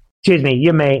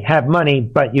may have money,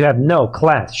 but you have no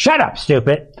class. Shut up,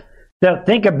 stupid. So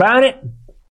think about it.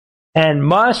 And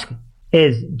Musk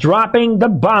is dropping the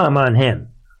bomb on him.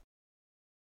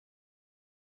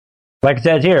 Like it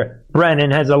says here,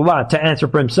 Brennan has a lot to answer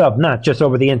for himself, not just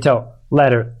over the intel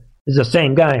letter. This is the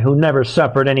same guy who never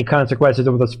suffered any consequences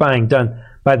over the spying done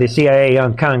by the CIA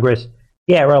on Congress.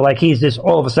 Yeah, well, like he's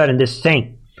all of a sudden this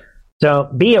saint.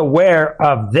 So be aware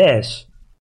of this.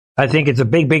 I think it's a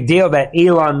big, big deal that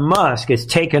Elon Musk is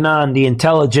taking on the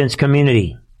intelligence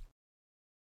community.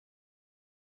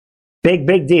 Big,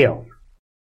 big deal.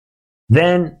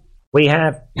 Then we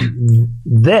have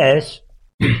this.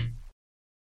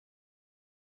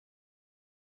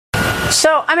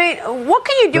 So, I mean, what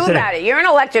can you do about it? You're an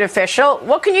elected official.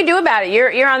 What can you do about it?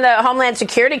 You're on the Homeland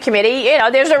Security Committee.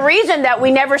 There's a reason that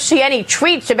we never see any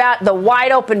tweets about the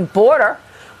wide open border,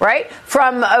 right?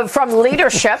 From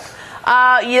leadership.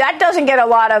 That doesn't get a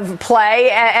lot of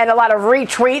play and a lot of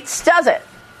retweets, does it?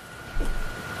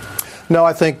 No,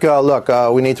 I think,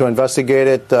 we need to investigate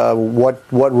it. What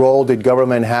role did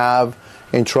government have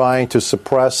in trying to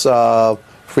suppress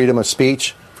freedom of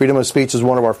speech? Freedom of speech is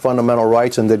one of our fundamental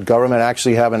rights, and did government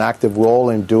actually have an active role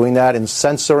in doing that, in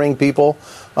censoring people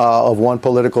of one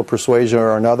political persuasion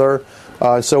or another?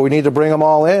 So we need to bring them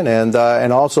all in,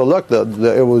 and also look,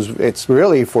 it's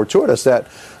really fortuitous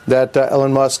that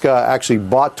Elon Musk actually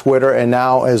bought Twitter and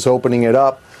now is opening it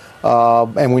up,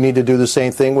 and we need to do the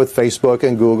same thing with Facebook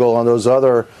and Google and those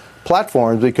other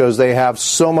platforms because they have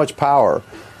so much power.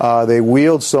 They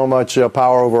wield so much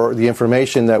power over the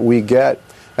information that we get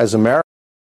as Americans.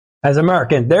 As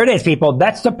Americans, there it is, people.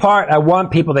 That's the part I want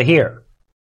people to hear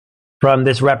from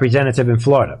this representative in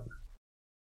Florida.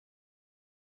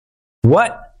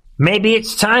 Maybe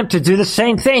it's time to do the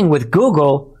same thing with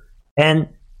Google and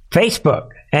Facebook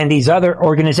and these other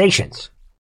organizations.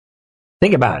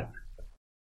 Think about it.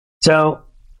 So,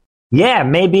 yeah,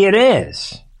 maybe it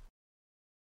is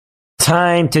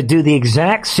time to do the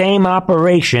exact same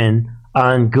operation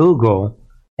on Google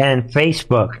and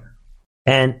Facebook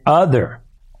and other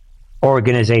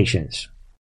organizations.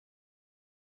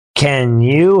 Can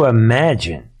you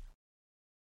imagine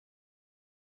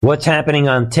What's happening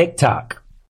on TikTok?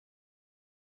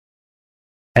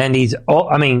 And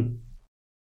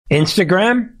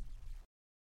Instagram?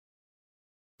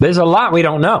 There's a lot we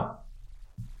don't know.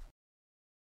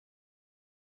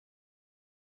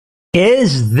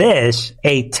 Is this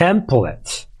a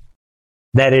template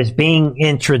that is being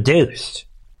introduced?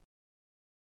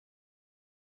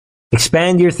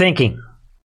 Expand your thinking.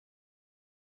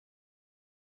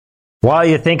 While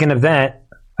you're thinking of that,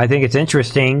 I think it's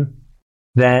interesting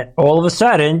that all of a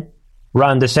sudden,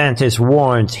 Ron DeSantis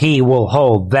warns he will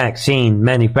hold vaccine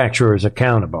manufacturers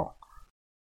accountable.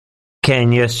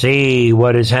 Can you see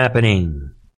what is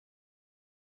happening?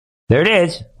 There it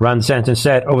is. Ron DeSantis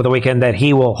said over the weekend that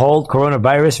he will hold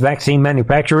coronavirus vaccine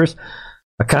manufacturers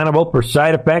accountable for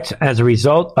side effects as a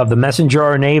result of the messenger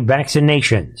RNA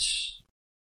vaccinations.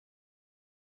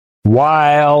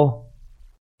 While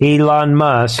Elon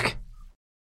Musk,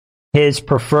 his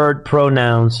preferred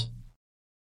pronouns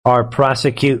are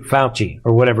prosecute Fauci,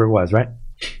 or whatever it was, right?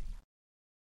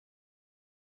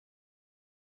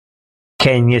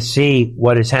 Can you see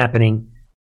what is happening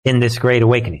in this great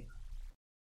awakening?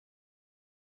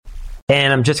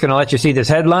 And I'm just going to let you see this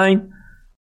headline.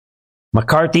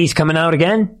 McCarthy's coming out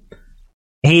again.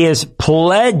 He is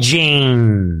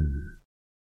pledges,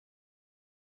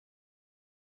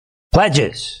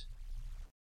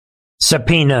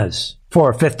 subpoenas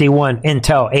for 51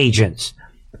 intel agents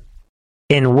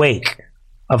in wake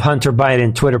of Hunter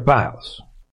Biden Twitter files.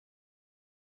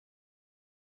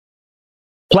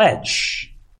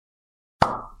 Pledge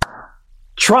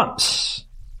trumps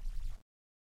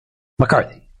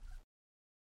McCarthy.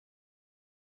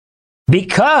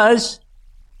 Because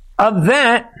of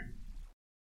that,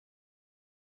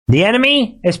 the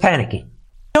enemy is panicking.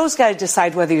 Joe's got to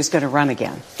decide whether he's going to run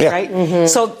again, right? Mm-hmm.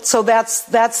 So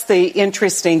that's the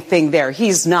interesting thing there.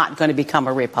 He's not going to become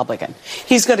a Republican.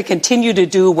 He's going to continue to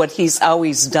do what he's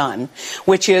always done,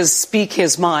 which is speak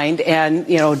his mind and,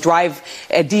 drive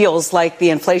deals like the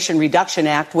Inflation Reduction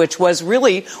Act, which was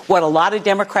really what a lot of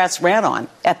Democrats ran on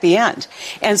at the end.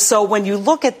 And so when you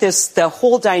look at this, the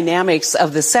whole dynamics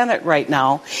of the Senate right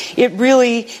now, it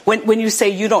really, when you say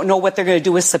you don't know what they're going to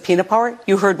do with subpoena power,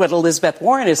 you heard what Elizabeth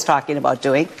Warren is talking about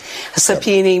doing.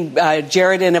 Subpoenaing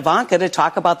Jared and Ivanka to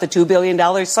talk about the $2 billion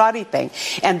Saudi thing.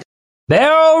 And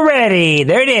they're all ready.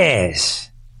 There it is.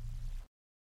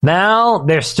 Now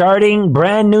they're starting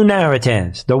brand new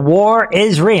narratives. The war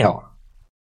is real.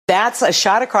 That's a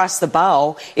shot across the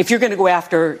bow. If you're going to go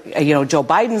after, Joe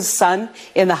Biden's son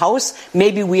in the House,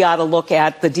 maybe we ought to look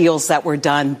at the deals that were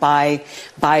done by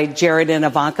Jared and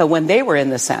Ivanka when they were in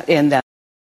the Senate.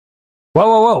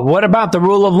 Whoa. What about the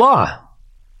rule of law?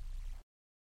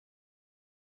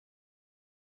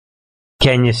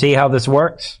 Can you see how this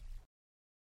works?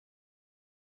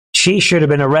 She should have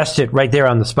been arrested right there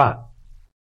on the spot.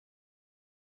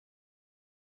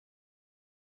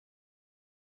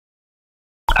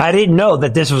 I didn't know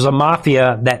that this was a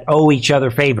mafia that owe each other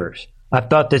favors. I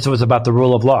thought this was about the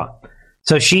rule of law.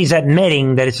 So she's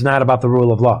admitting that it's not about the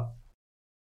rule of law.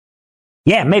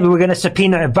 Yeah, maybe we're going to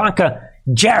subpoena Ivanka,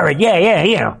 Jared.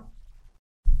 Yeah.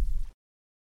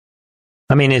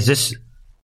 I mean, is this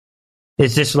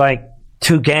like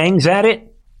two gangs at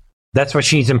it? That's what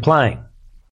she's implying.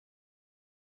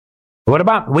 What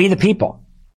about we the people?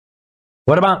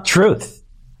 What about truth?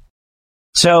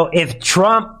 So if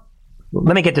Trump,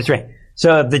 let me get this right.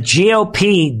 So if the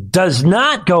GOP does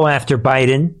not go after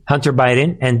Biden, Hunter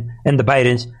Biden, and the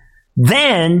Bidens,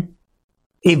 then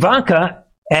Ivanka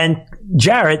and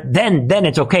Jared, then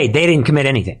it's okay. They didn't commit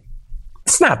anything.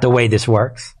 It's not the way this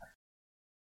works.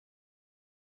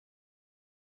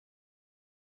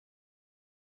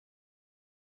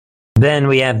 Then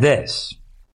we have this.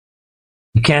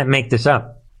 You can't make this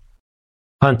up.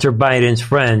 Hunter Biden's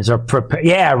friends are prepared.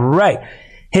 Yeah, right.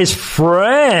 His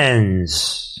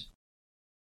friends.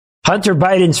 Hunter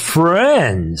Biden's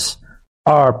friends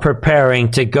are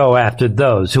preparing to go after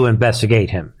those who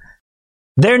investigate him.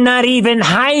 They're not even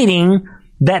hiding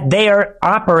that they are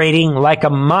operating like a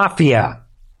mafia.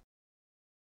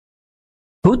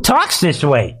 Who talks this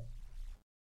way?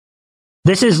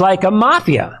 This is like a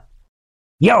mafia.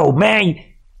 Yo, man,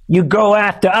 you go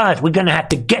after us, we're going to have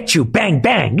to get you. Bang,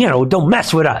 bang. Don't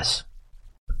mess with us.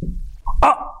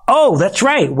 Oh, that's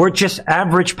right. We're just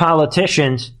average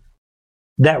politicians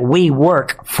that we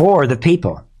work for the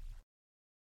people.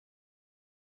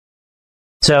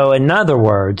 So, in other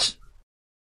words,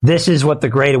 this is what the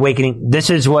Great Awakening, this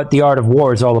is what the art of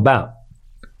war is all about.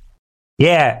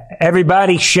 Yeah,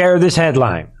 everybody share this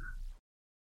headline.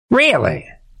 Really?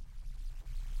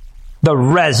 The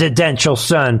residential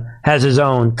son has his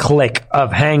own clique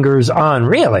of hangers-on.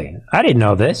 Really? I didn't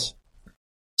know this.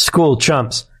 school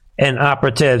chumps and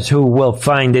operatives who will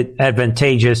find it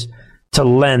advantageous to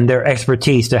lend their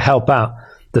expertise to help out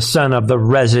the son of the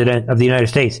resident of the United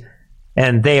States.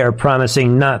 And they are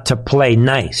promising not to play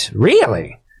nice.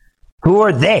 Really? Who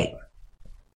are they?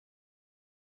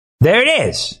 There it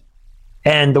is.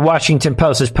 And the Washington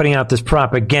Post is putting out this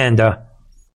propaganda.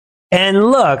 And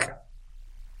look,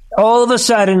 all of a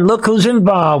sudden, look who's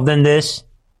involved in this.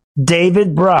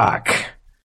 David Brock.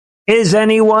 Is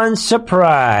anyone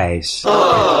surprised?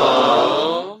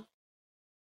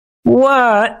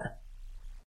 What?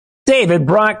 David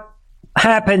Brock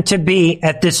happened to be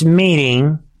at this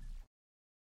meeting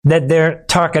that they're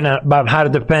talking about how to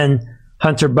defend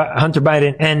Hunter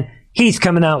Biden, and he's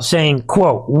coming out saying,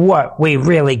 quote, what we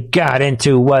really got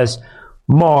into was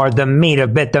more the meat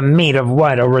of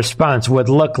what a response would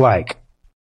look like.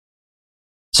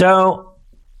 So,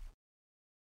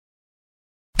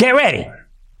 get ready.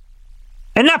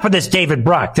 Enough of this David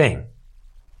Brock thing.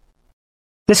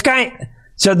 This guy,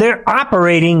 so they're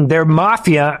operating their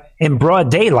mafia in broad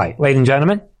daylight, ladies and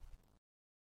gentlemen.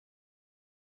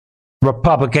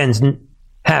 Republicans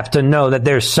have to know that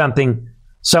there's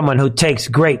someone who takes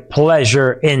great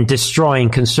pleasure in destroying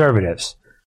conservatives.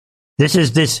 This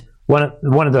is one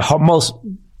of the most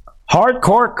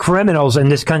hardcore criminals in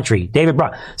this country, David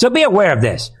Brock. So be aware of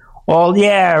this. Oh,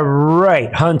 yeah,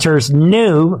 right. Hunter's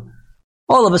new.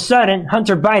 All of a sudden,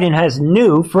 Hunter Biden has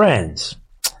new friends.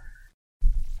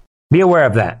 Be aware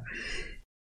of that.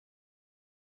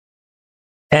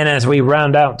 And as we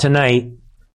round out tonight,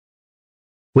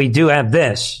 we do have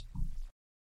this.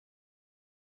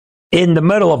 In the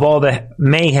middle of all the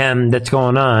mayhem that's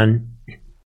going on,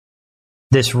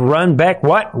 this Runbeck,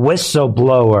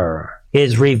 whistleblower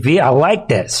is revealed. I like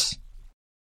this.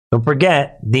 Don't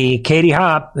forget the Carrie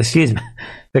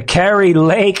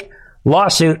Lake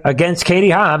lawsuit against Katie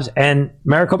Hobbs and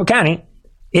Maricopa County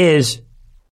is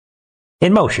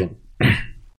in motion.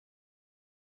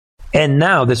 And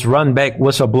now this Runbeck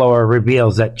whistleblower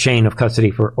reveals that chain of custody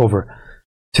for over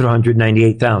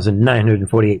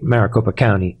 298,948 Maricopa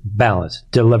County ballots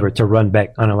delivered to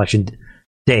Runbeck on election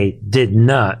day did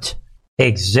not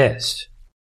exist.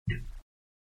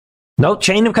 No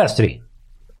chain of custody.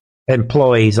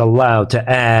 Employees allowed to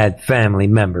add family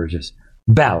members as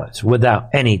ballots without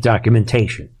any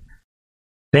documentation.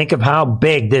 Think of how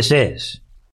big this is.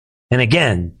 And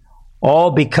again,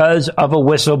 all because of a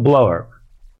whistleblower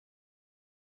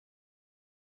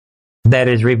that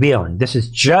is revealing. This is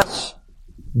just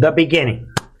the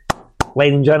beginning,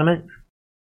 ladies and gentlemen.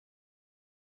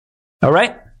 All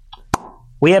right?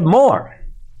 We have more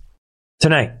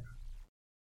tonight.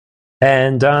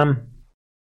 And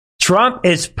Trump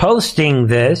is posting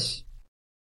this.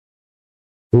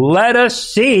 Let us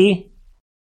see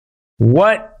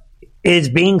what is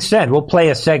being said. We'll play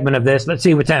a segment of this. Let's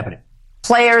see what's happening.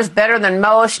 Players better than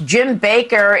most. Jim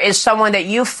Baker is someone that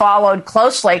you followed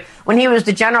closely when he was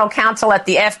the general counsel at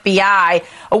the FBI.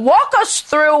 Walk us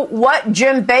through what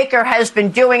Jim Baker has been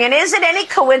doing. And is it any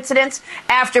coincidence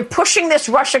after pushing this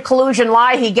Russia collusion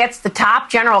lie, he gets the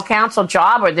top general counsel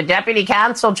job or the deputy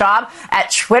counsel job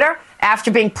at Twitter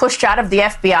after being pushed out of the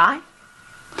FBI?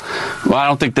 Well, I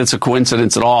don't think that's a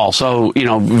coincidence at all. So,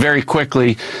 very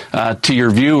quickly to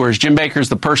your viewers, Jim Baker is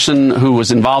the person who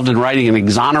was involved in writing an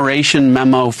exoneration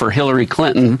memo for Hillary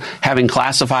Clinton, having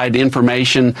classified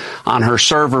information on her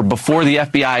server before the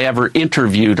FBI ever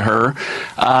interviewed her.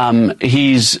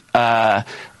 He's the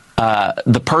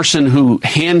person who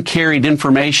hand-carried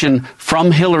information from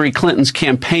Hillary Clinton's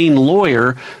campaign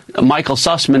lawyer, Michael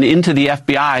Sussman, into the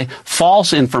FBI,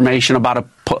 false information about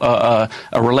a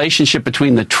relationship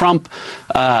between the Trump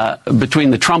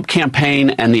campaign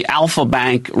and the Alpha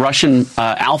Bank, Russian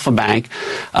Alpha Bank.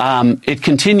 It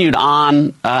continued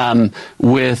on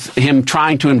with him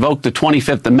trying to invoke the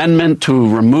 25th Amendment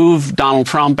to remove Donald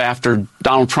Trump after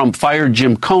Donald Trump fired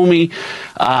Jim Comey.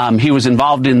 He was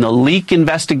involved in the leak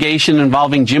investigation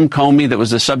involving Jim Comey that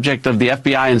was the subject of the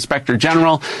FBI Inspector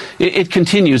General. It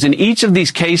continues. In each of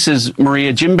these cases,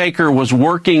 Maria, Jim Baker was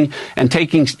working and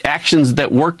taking actions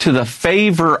that worked to the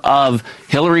favor of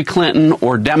Hillary Clinton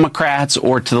or Democrats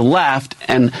or to the left,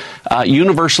 and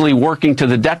universally working to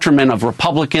the detriment of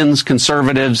Republicans,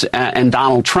 conservatives, and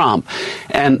Donald Trump.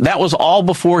 And that was all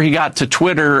before he got to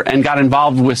Twitter and got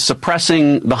involved with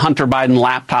suppressing the Hunter Biden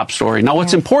laptop story. Now,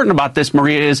 what's important about this,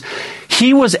 Maria, is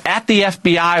he was at the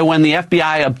FBI when the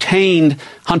FBI obtained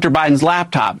Hunter Biden's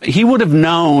laptop. He would have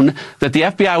known that the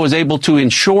FBI was able to, in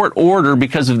short order,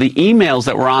 because of the emails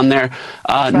that were on there,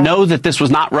 know that this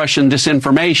was not Russian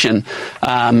disinformation.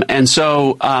 And so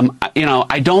so,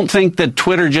 I don't think that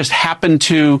Twitter just happened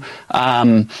to,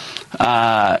 find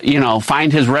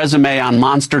his resume on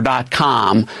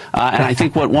Monster.com. And I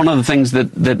think one of the things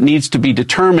that needs to be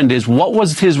determined is what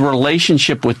was his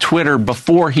relationship with Twitter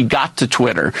before he got to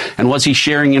Twitter? And was he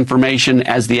sharing information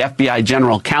as the FBI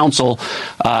general counsel,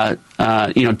 to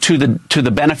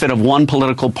the benefit of one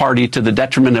political party to the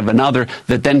detriment of another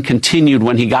that then continued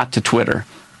when he got to Twitter?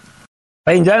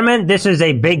 Ladies and gentlemen, this is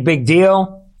a big, big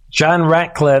deal. John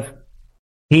Ratcliffe,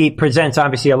 he presents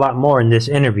obviously a lot more in this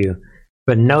interview,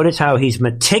 but notice how he's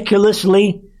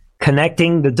meticulously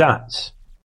connecting the dots.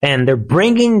 And they're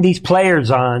bringing these players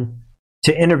on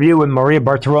to interview with Maria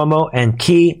Bartiromo and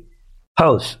key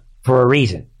hosts for a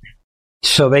reason.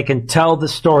 So they can tell the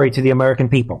story to the American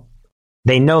people.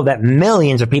 They know that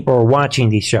millions of people are watching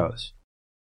these shows.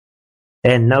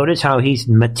 And notice how he's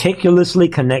meticulously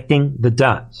connecting the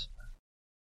dots.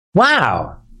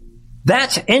 Wow,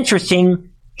 that's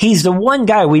interesting. He's the one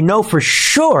guy we know for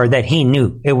sure that he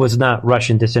knew it was not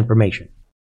Russian disinformation.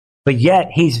 But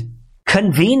yet he's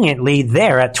conveniently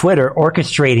there at Twitter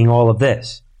orchestrating all of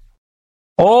this.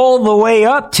 All the way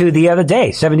up to the other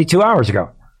day, 72 hours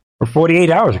ago, or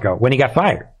 48 hours ago, when he got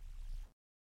fired.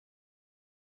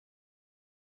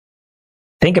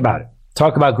 Think about it.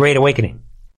 Talk about Great Awakening.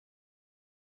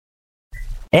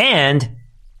 And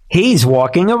he's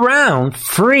walking around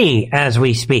free as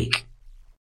we speak.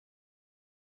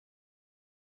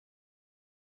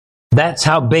 That's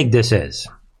how big this is.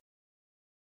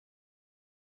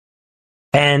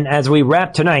 And as we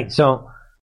wrap tonight, so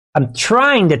I'm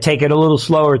trying to take it a little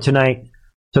slower tonight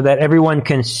so that everyone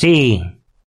can see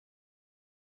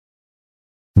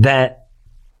that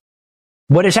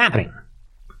what is happening.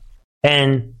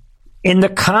 And in the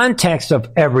context of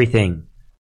everything,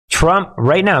 Trump,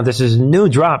 right now, this is a new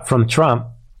drop from Trump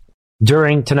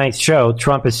during tonight's show.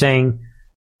 Trump is saying,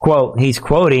 quote, he's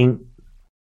quoting,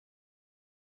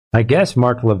 I guess,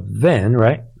 Mark Levin,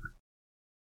 right?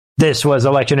 This was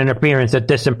election interference. That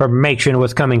disinformation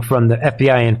was coming from the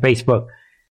FBI and Facebook.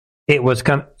 It was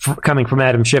coming from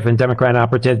Adam Schiff and Democrat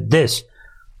operative. This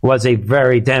was a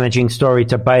very damaging story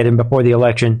to Biden before the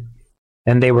election,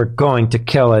 and they were going to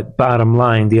kill it. Bottom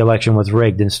line, the election was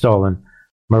rigged and stolen.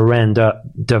 Miranda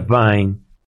Devine,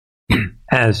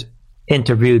 as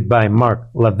interviewed by Mark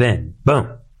Levin.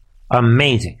 Boom.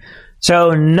 Amazing.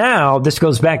 So now this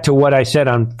goes back to what I said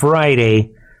on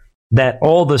Friday, that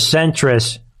all the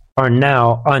centrists are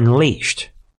now unleashed.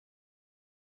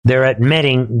 They're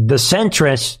admitting the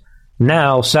centrists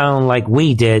now sound like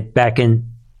we did back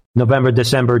in November,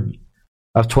 December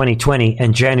of 2020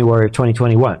 and January of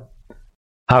 2021.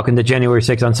 How can the January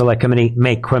 6th Unselect Committee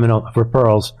make criminal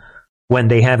referrals when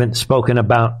they haven't spoken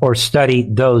about or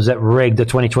studied those that rigged the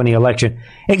 2020 election?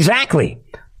 Exactly.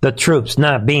 The troops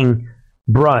not being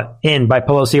brought in by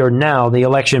Pelosi, or now the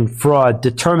election fraud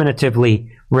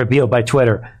determinatively revealed by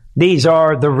Twitter. These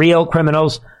are the real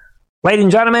criminals. Ladies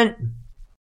and gentlemen,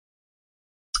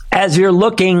 as you're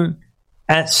looking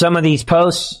at some of these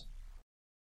posts,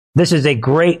 this is a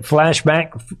great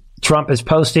flashback Trump is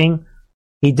posting.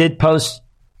 He did post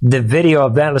the video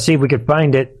of that. Let's see if we could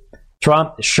find it.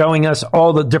 Trump showing us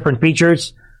all the different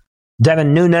features.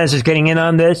 Devin Nunes is getting in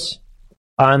on this,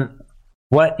 on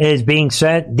what is being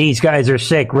said. These guys are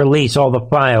sick. Release all the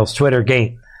files,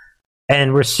 Twittergate.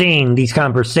 And we're seeing these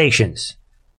conversations.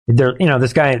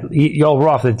 This guy, Yoel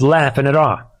Roth, is laughing it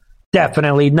off.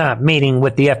 Definitely not meeting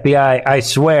with the FBI, I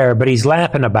swear, but he's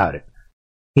laughing about it.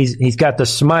 He's got the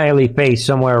smiley face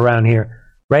somewhere around here.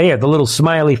 Right here, the little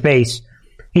smiley face.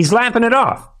 He's laughing it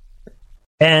off.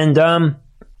 And,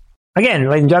 again,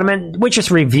 ladies and gentlemen, we're just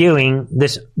reviewing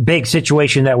this big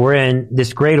situation that we're in,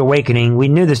 this great awakening. We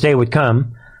knew this day would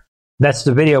come. That's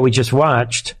the video we just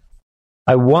watched.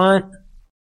 I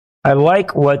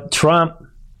like what Trump,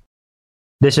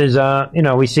 this is,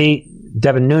 we see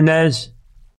Devin Nunes.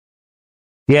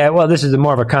 Yeah, well, this is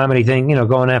more of a comedy thing,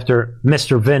 going after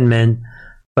Mr. Vindman.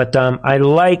 But I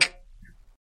like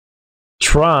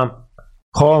Trump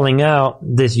calling out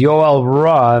this Yoel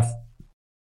Roth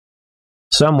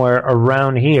somewhere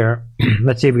around here.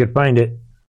 Let's see if we can find it.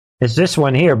 It's this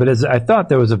one here, but I thought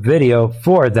there was a video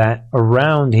for that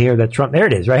around here that Trump, there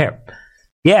it is, right here.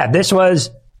 Yeah, this was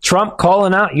Trump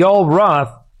calling out Yoel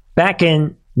Roth back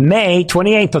in May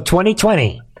 28th of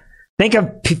 2020. Think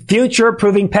of future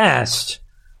proving past.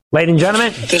 Ladies and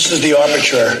gentlemen. This is the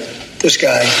arbiter. This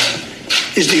guy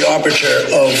is the arbiter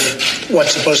of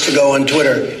what's supposed to go on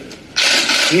Twitter.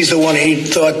 He's the one he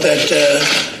thought,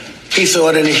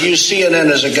 and he used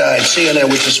CNN as a guide. CNN,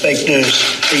 which is fake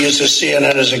news. He uses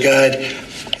CNN as a guide.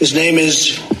 His name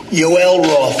is Yoel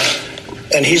Roth.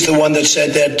 And he's the one that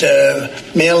said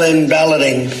that mail-in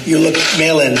balloting, you look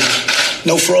mail-in,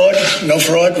 no fraud,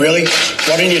 really?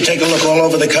 Why don't you take a look all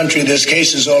over the country? There's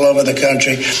cases all over the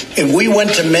country. If we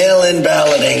went to mail-in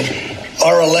balloting,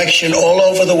 our election all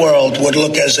over the world would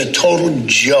look as a total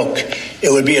joke.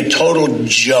 It would be a total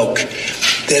joke.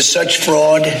 There's such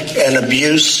fraud and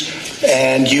abuse.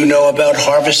 And you know about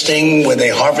harvesting, where they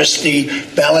harvest the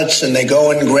ballots and they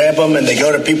go and grab them and they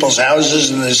go to people's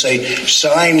houses and they say,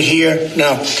 sign here.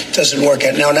 No, it doesn't work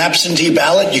out. Now, an absentee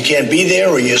ballot, you can't be there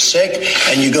or you're sick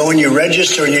and you go and you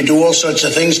register and you do all sorts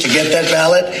of things to get that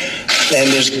ballot.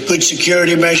 And there's good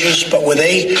security measures. But where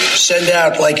they send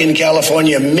out, like in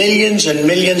California, millions and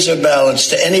millions of ballots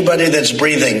to anybody that's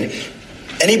breathing.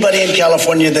 Anybody in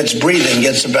California that's breathing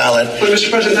gets a ballot. But, Mr.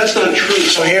 President, that's not true.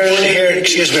 So here,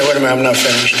 excuse me, wait a minute, I'm not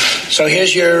finished. So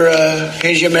here's your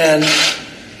man,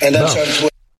 and that's on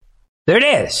Twitter. There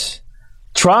it is.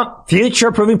 Trump,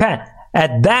 future-proofing past.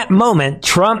 At that moment,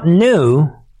 Trump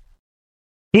knew,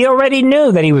 he already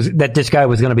knew that this guy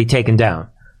was going to be taken down.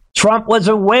 Trump was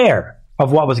aware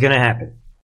of what was going to happen.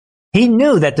 He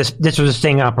knew that this was a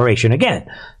sting operation. Again,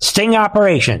 sting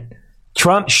operation.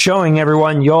 Trump showing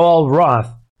everyone Yoel Roth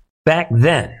back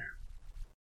then.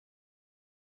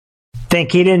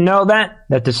 Think he didn't know that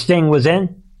the sting was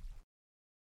in?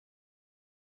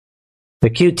 The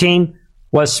Q team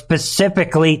was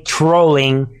specifically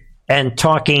trolling and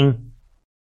talking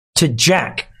to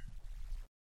Jack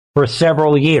for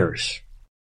several years.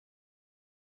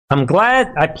 I'm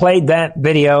glad I played that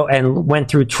video and went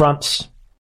through Trump's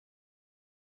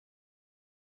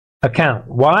account.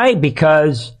 Why?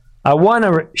 Because I want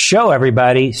to show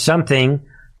everybody something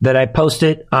that I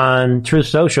posted on Truth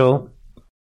Social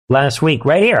last week.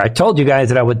 Right here. I told you guys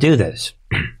that I would do this.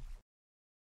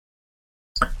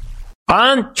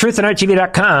 On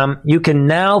truthandarttv.com, you can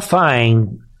now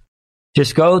find,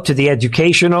 just go to the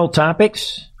educational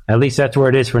topics. At least that's where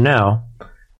it is for now.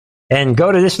 And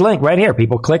go to this link right here.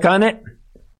 People click on it.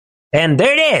 And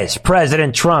there it is.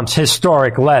 President Trump's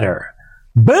historic letter.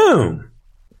 Boom.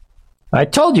 I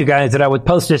told you guys that I would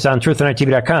post this on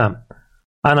truthandarttv.com.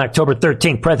 On October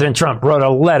 13th, President Trump wrote a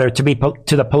letter to the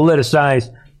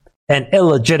politicized and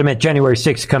illegitimate January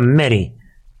 6th committee.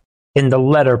 In the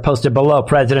letter posted below,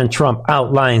 President Trump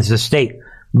outlines the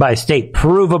state-by-state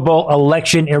provable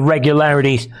election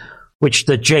irregularities which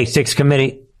the J6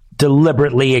 committee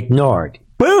deliberately ignored.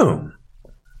 Boom!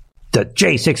 The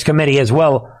J6 committee, as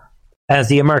well as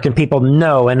the American people,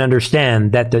 know and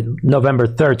understand that the November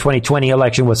 3rd, 2020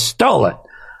 election was stolen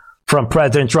from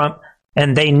President Trump,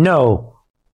 and they know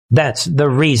that's the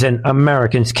reason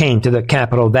Americans came to the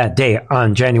Capitol that day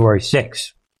on January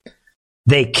 6th.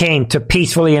 They came to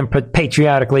peacefully and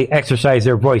patriotically exercise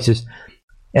their voices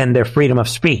and their freedom of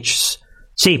speech.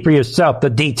 See for yourself the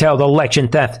detailed election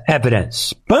theft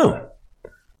evidence. Boom!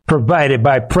 Provided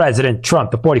by President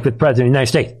Trump, the 45th President of the United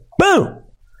States. Boom!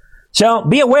 So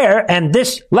be aware, and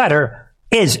this letter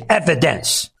is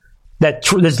evidence, that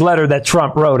this letter that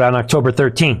Trump wrote on October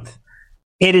 13th.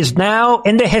 It is now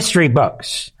in the history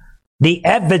books. The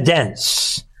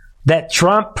evidence that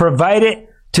Trump provided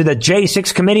to the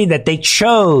J6 committee that they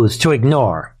chose to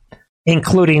ignore,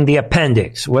 including the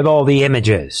appendix with all the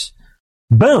images.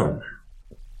 Boom.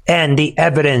 And the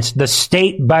evidence, the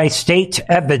state-by-state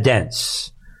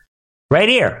evidence. Right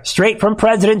here, straight from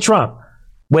President Trump.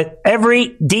 With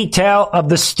every detail of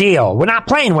the steal. We're not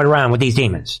playing around with these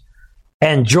demons.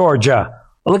 And Georgia.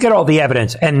 Look at all the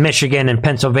evidence. And Michigan and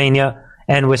Pennsylvania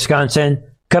and Wisconsin.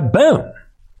 Kaboom.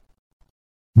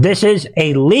 This is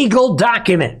a legal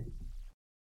document.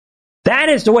 That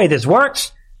is the way this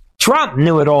works. Trump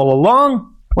knew it all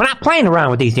along. We're not playing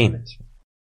around with these demons.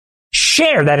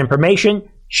 Share that information.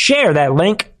 Share that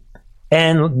link.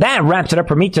 And that wraps it up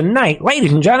for me tonight.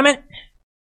 Ladies and gentlemen.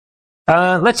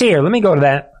 Let's see here. Let me go to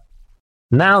that.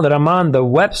 Now that I'm on the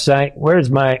website, where's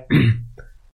my...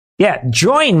 Yeah,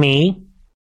 join me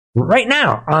right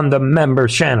now on the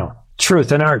members channel,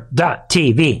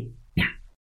 truthandart.tv.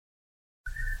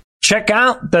 Check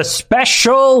out the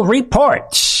special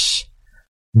reports.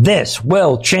 This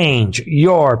will change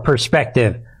your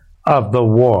perspective of the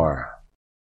war.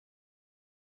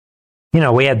 You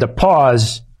know, we had to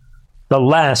pause the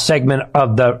last segment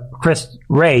of the Chris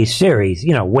Wray series.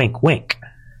 You know, wink, wink.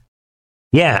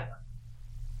 Yeah.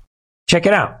 Check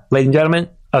it out, ladies and gentlemen.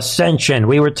 Ascension.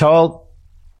 We were told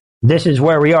this is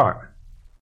where we are.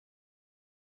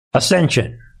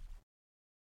 Ascension.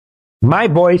 My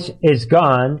voice is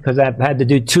gone because I've had to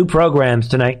do 2 programs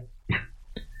tonight.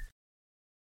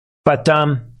 But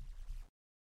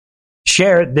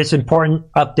share this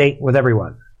important update with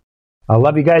everyone. I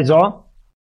love you guys all.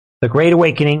 The Great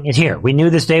Awakening is here. We knew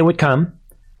this day would come.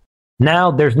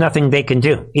 Now there's nothing they can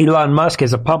do. Elon Musk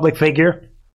is a public figure,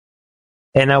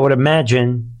 and I would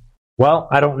imagine, well,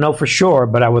 I don't know for sure,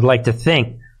 but I would like to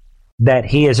think that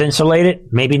he is insulated.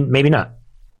 Maybe not.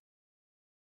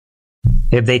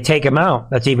 If they take him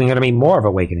out, that's even going to be more of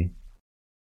awakening.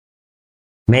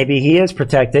 Maybe he is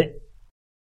protected.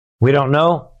 We don't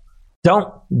know.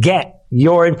 Don't get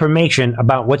your information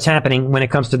about what's happening when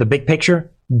it comes to the big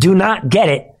picture. Do not get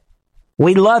it.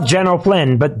 We love General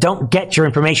Flynn, but don't get your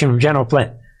information from General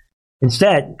Flynn.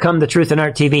 Instead, come to Truth and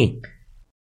Art TV.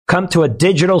 Come to a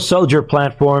digital soldier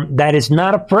platform that is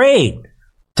not afraid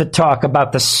to talk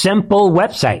about the simple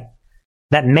website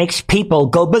that makes people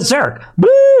go berserk.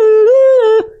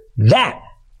 That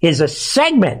is a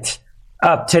segment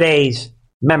of today's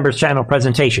Members Channel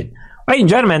presentation. Ladies and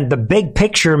gentlemen, the big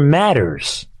picture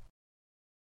matters.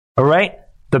 All right?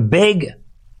 The big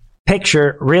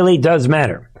picture really does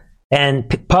matter.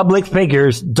 And public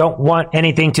figures don't want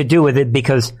anything to do with it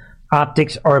because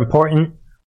optics are important.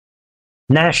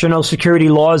 National security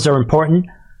laws are important.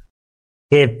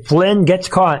 If Flynn gets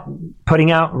caught putting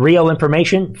out real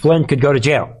information, Flynn could go to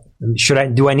jail.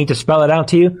 Do I need to spell it out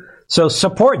to you? So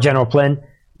support General Flynn,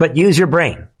 but use your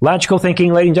brain. Logical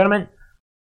thinking, ladies and gentlemen.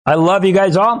 I love you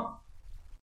guys all.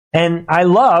 And I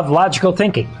love logical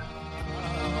thinking.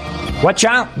 Watch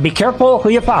out. Be careful who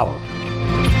you follow.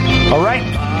 All right?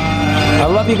 I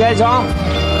love you guys all.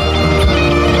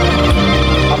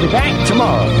 I'll be back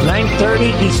tomorrow,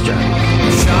 9:30 Eastern,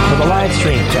 for the live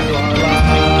stream.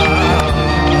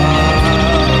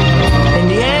 In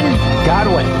the end, God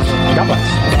wins. God bless.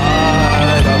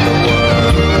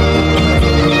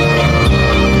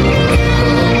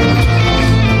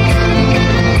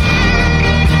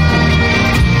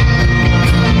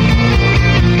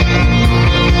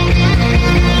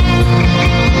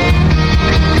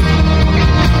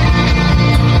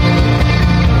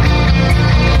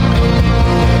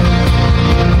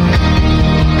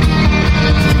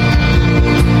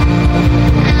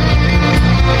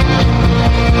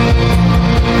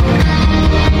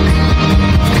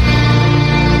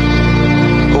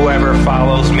 Whoever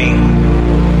follows me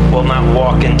will not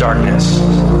walk in darkness,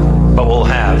 but will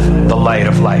have the light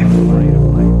of life.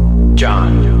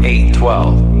 John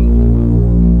 8:12.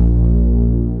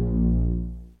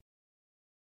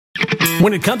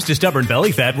 When it comes to stubborn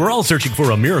belly fat, we're all searching for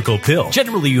a miracle pill.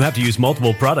 Generally, you have to use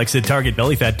multiple products that target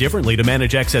belly fat differently to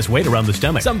manage excess weight around the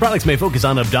stomach. Some products may focus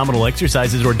on abdominal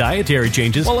exercises or dietary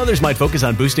changes, while others might focus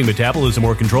on boosting metabolism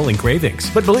or controlling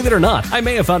cravings. But believe it or not, I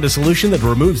may have found a solution that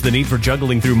removes the need for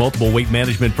juggling through multiple weight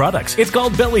management products. It's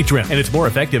called Belly Trim, and it's more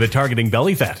effective at targeting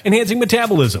belly fat, enhancing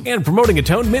metabolism, and promoting a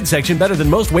toned midsection better than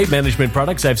most weight management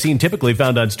products I've seen typically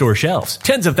found on store shelves.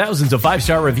 Tens of thousands of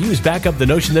 5-star reviews back up the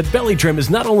notion that Belly Trim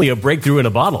is not only a breakthrough in a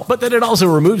bottle, but that it also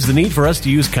removes the need for us to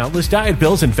use countless diet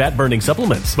pills and fat-burning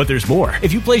supplements. But there's more.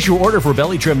 If you place your order for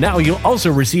Belly Trim now, you'll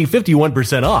also receive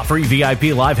 51% off, free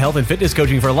VIP live health and fitness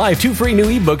coaching for life, 2 free new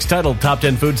ebooks titled Top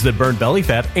 10 Foods That Burn Belly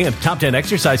Fat and Top 10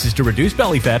 Exercises to Reduce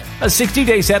Belly Fat, a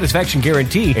 60-day satisfaction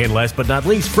guarantee, and last but not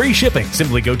least, free shipping.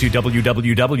 Simply go to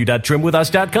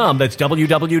www.trimwithus.com. That's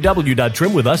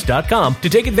www.trimwithus.com to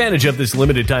take advantage of this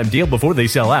limited time deal before they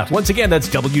sell out. Once again, that's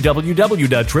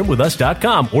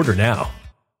www.trimwithus.com. Order now.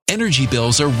 Energy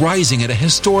bills are rising at a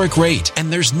historic rate,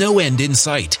 and there's no end in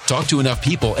sight. Talk to enough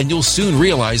people, and you'll soon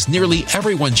realize nearly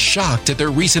everyone's shocked at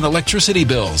their recent electricity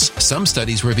bills. Some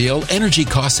studies reveal energy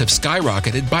costs have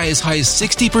skyrocketed by as high as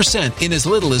 60% in as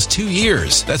little as 2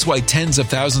 years. That's why tens of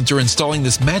thousands are installing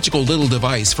this magical little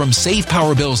device from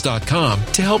SavePowerBills.com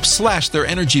to help slash their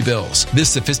energy bills. This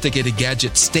sophisticated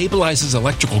gadget stabilizes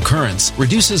electrical currents,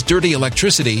 reduces dirty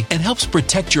electricity, and helps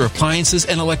protect your appliances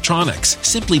and electronics.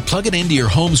 Simply plug it into your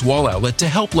home's wall outlet to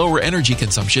help lower energy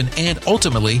consumption and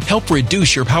ultimately help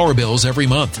reduce your power bills every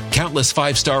month. Countless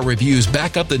 5-star reviews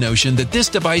back up the notion that this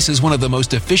device is one of the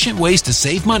most efficient ways to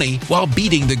save money while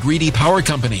beating the greedy power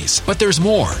companies. But there's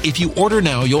more. If you order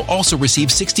now, you'll also receive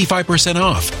 65%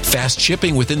 off, fast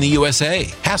shipping within the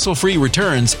USA, hassle-free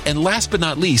returns, and last but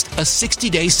not least, a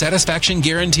 60-day satisfaction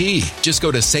guarantee. Just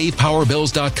go to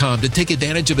SavePowerBills.com to take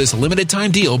advantage of this limited time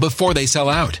deal before they sell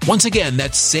out. Once again,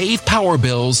 that's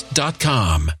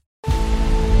SavePowerBills.com.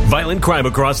 Violent crime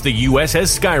across the U.S.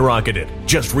 has skyrocketed.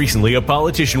 Just recently, a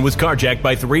politician was carjacked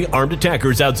by 3 armed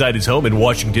attackers outside his home in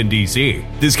Washington, D.C.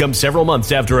 This comes several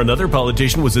months after another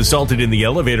politician was assaulted in the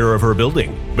elevator of her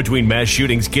building. Between mass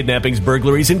shootings, kidnappings,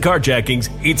 burglaries, and carjackings,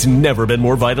 it's never been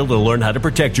more vital to learn how to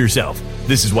protect yourself.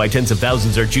 This is why tens of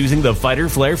thousands are choosing the Fighter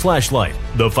Flare flashlight.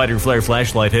 The Fighter Flare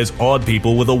flashlight has awed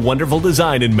people with a wonderful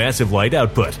design and massive light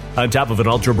output. On top of an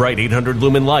ultra-bright 800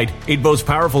 lumen light, it boasts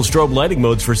powerful strobe lighting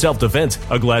modes for self-defense,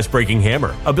 a glass glass-breaking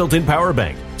hammer, a built-in power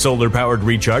bank, solar-powered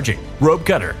recharging, rope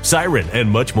cutter, siren, and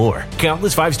much more.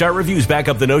 Countless 5-star reviews back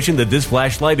up the notion that this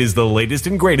flashlight is the latest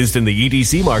and greatest in the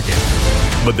EDC market.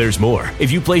 But there's more.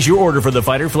 If you place your order for the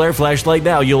Fighter Flare flashlight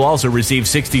now, you'll also receive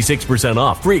 66%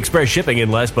 off, free express shipping,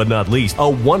 and last but not least, a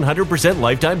 100%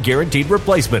 lifetime guaranteed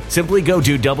replacement. Simply go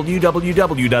to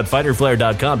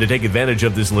www.fighterflare.com to take advantage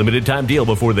of this limited time deal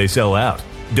before they sell out.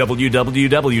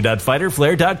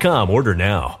 www.fighterflare.com. Order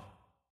now.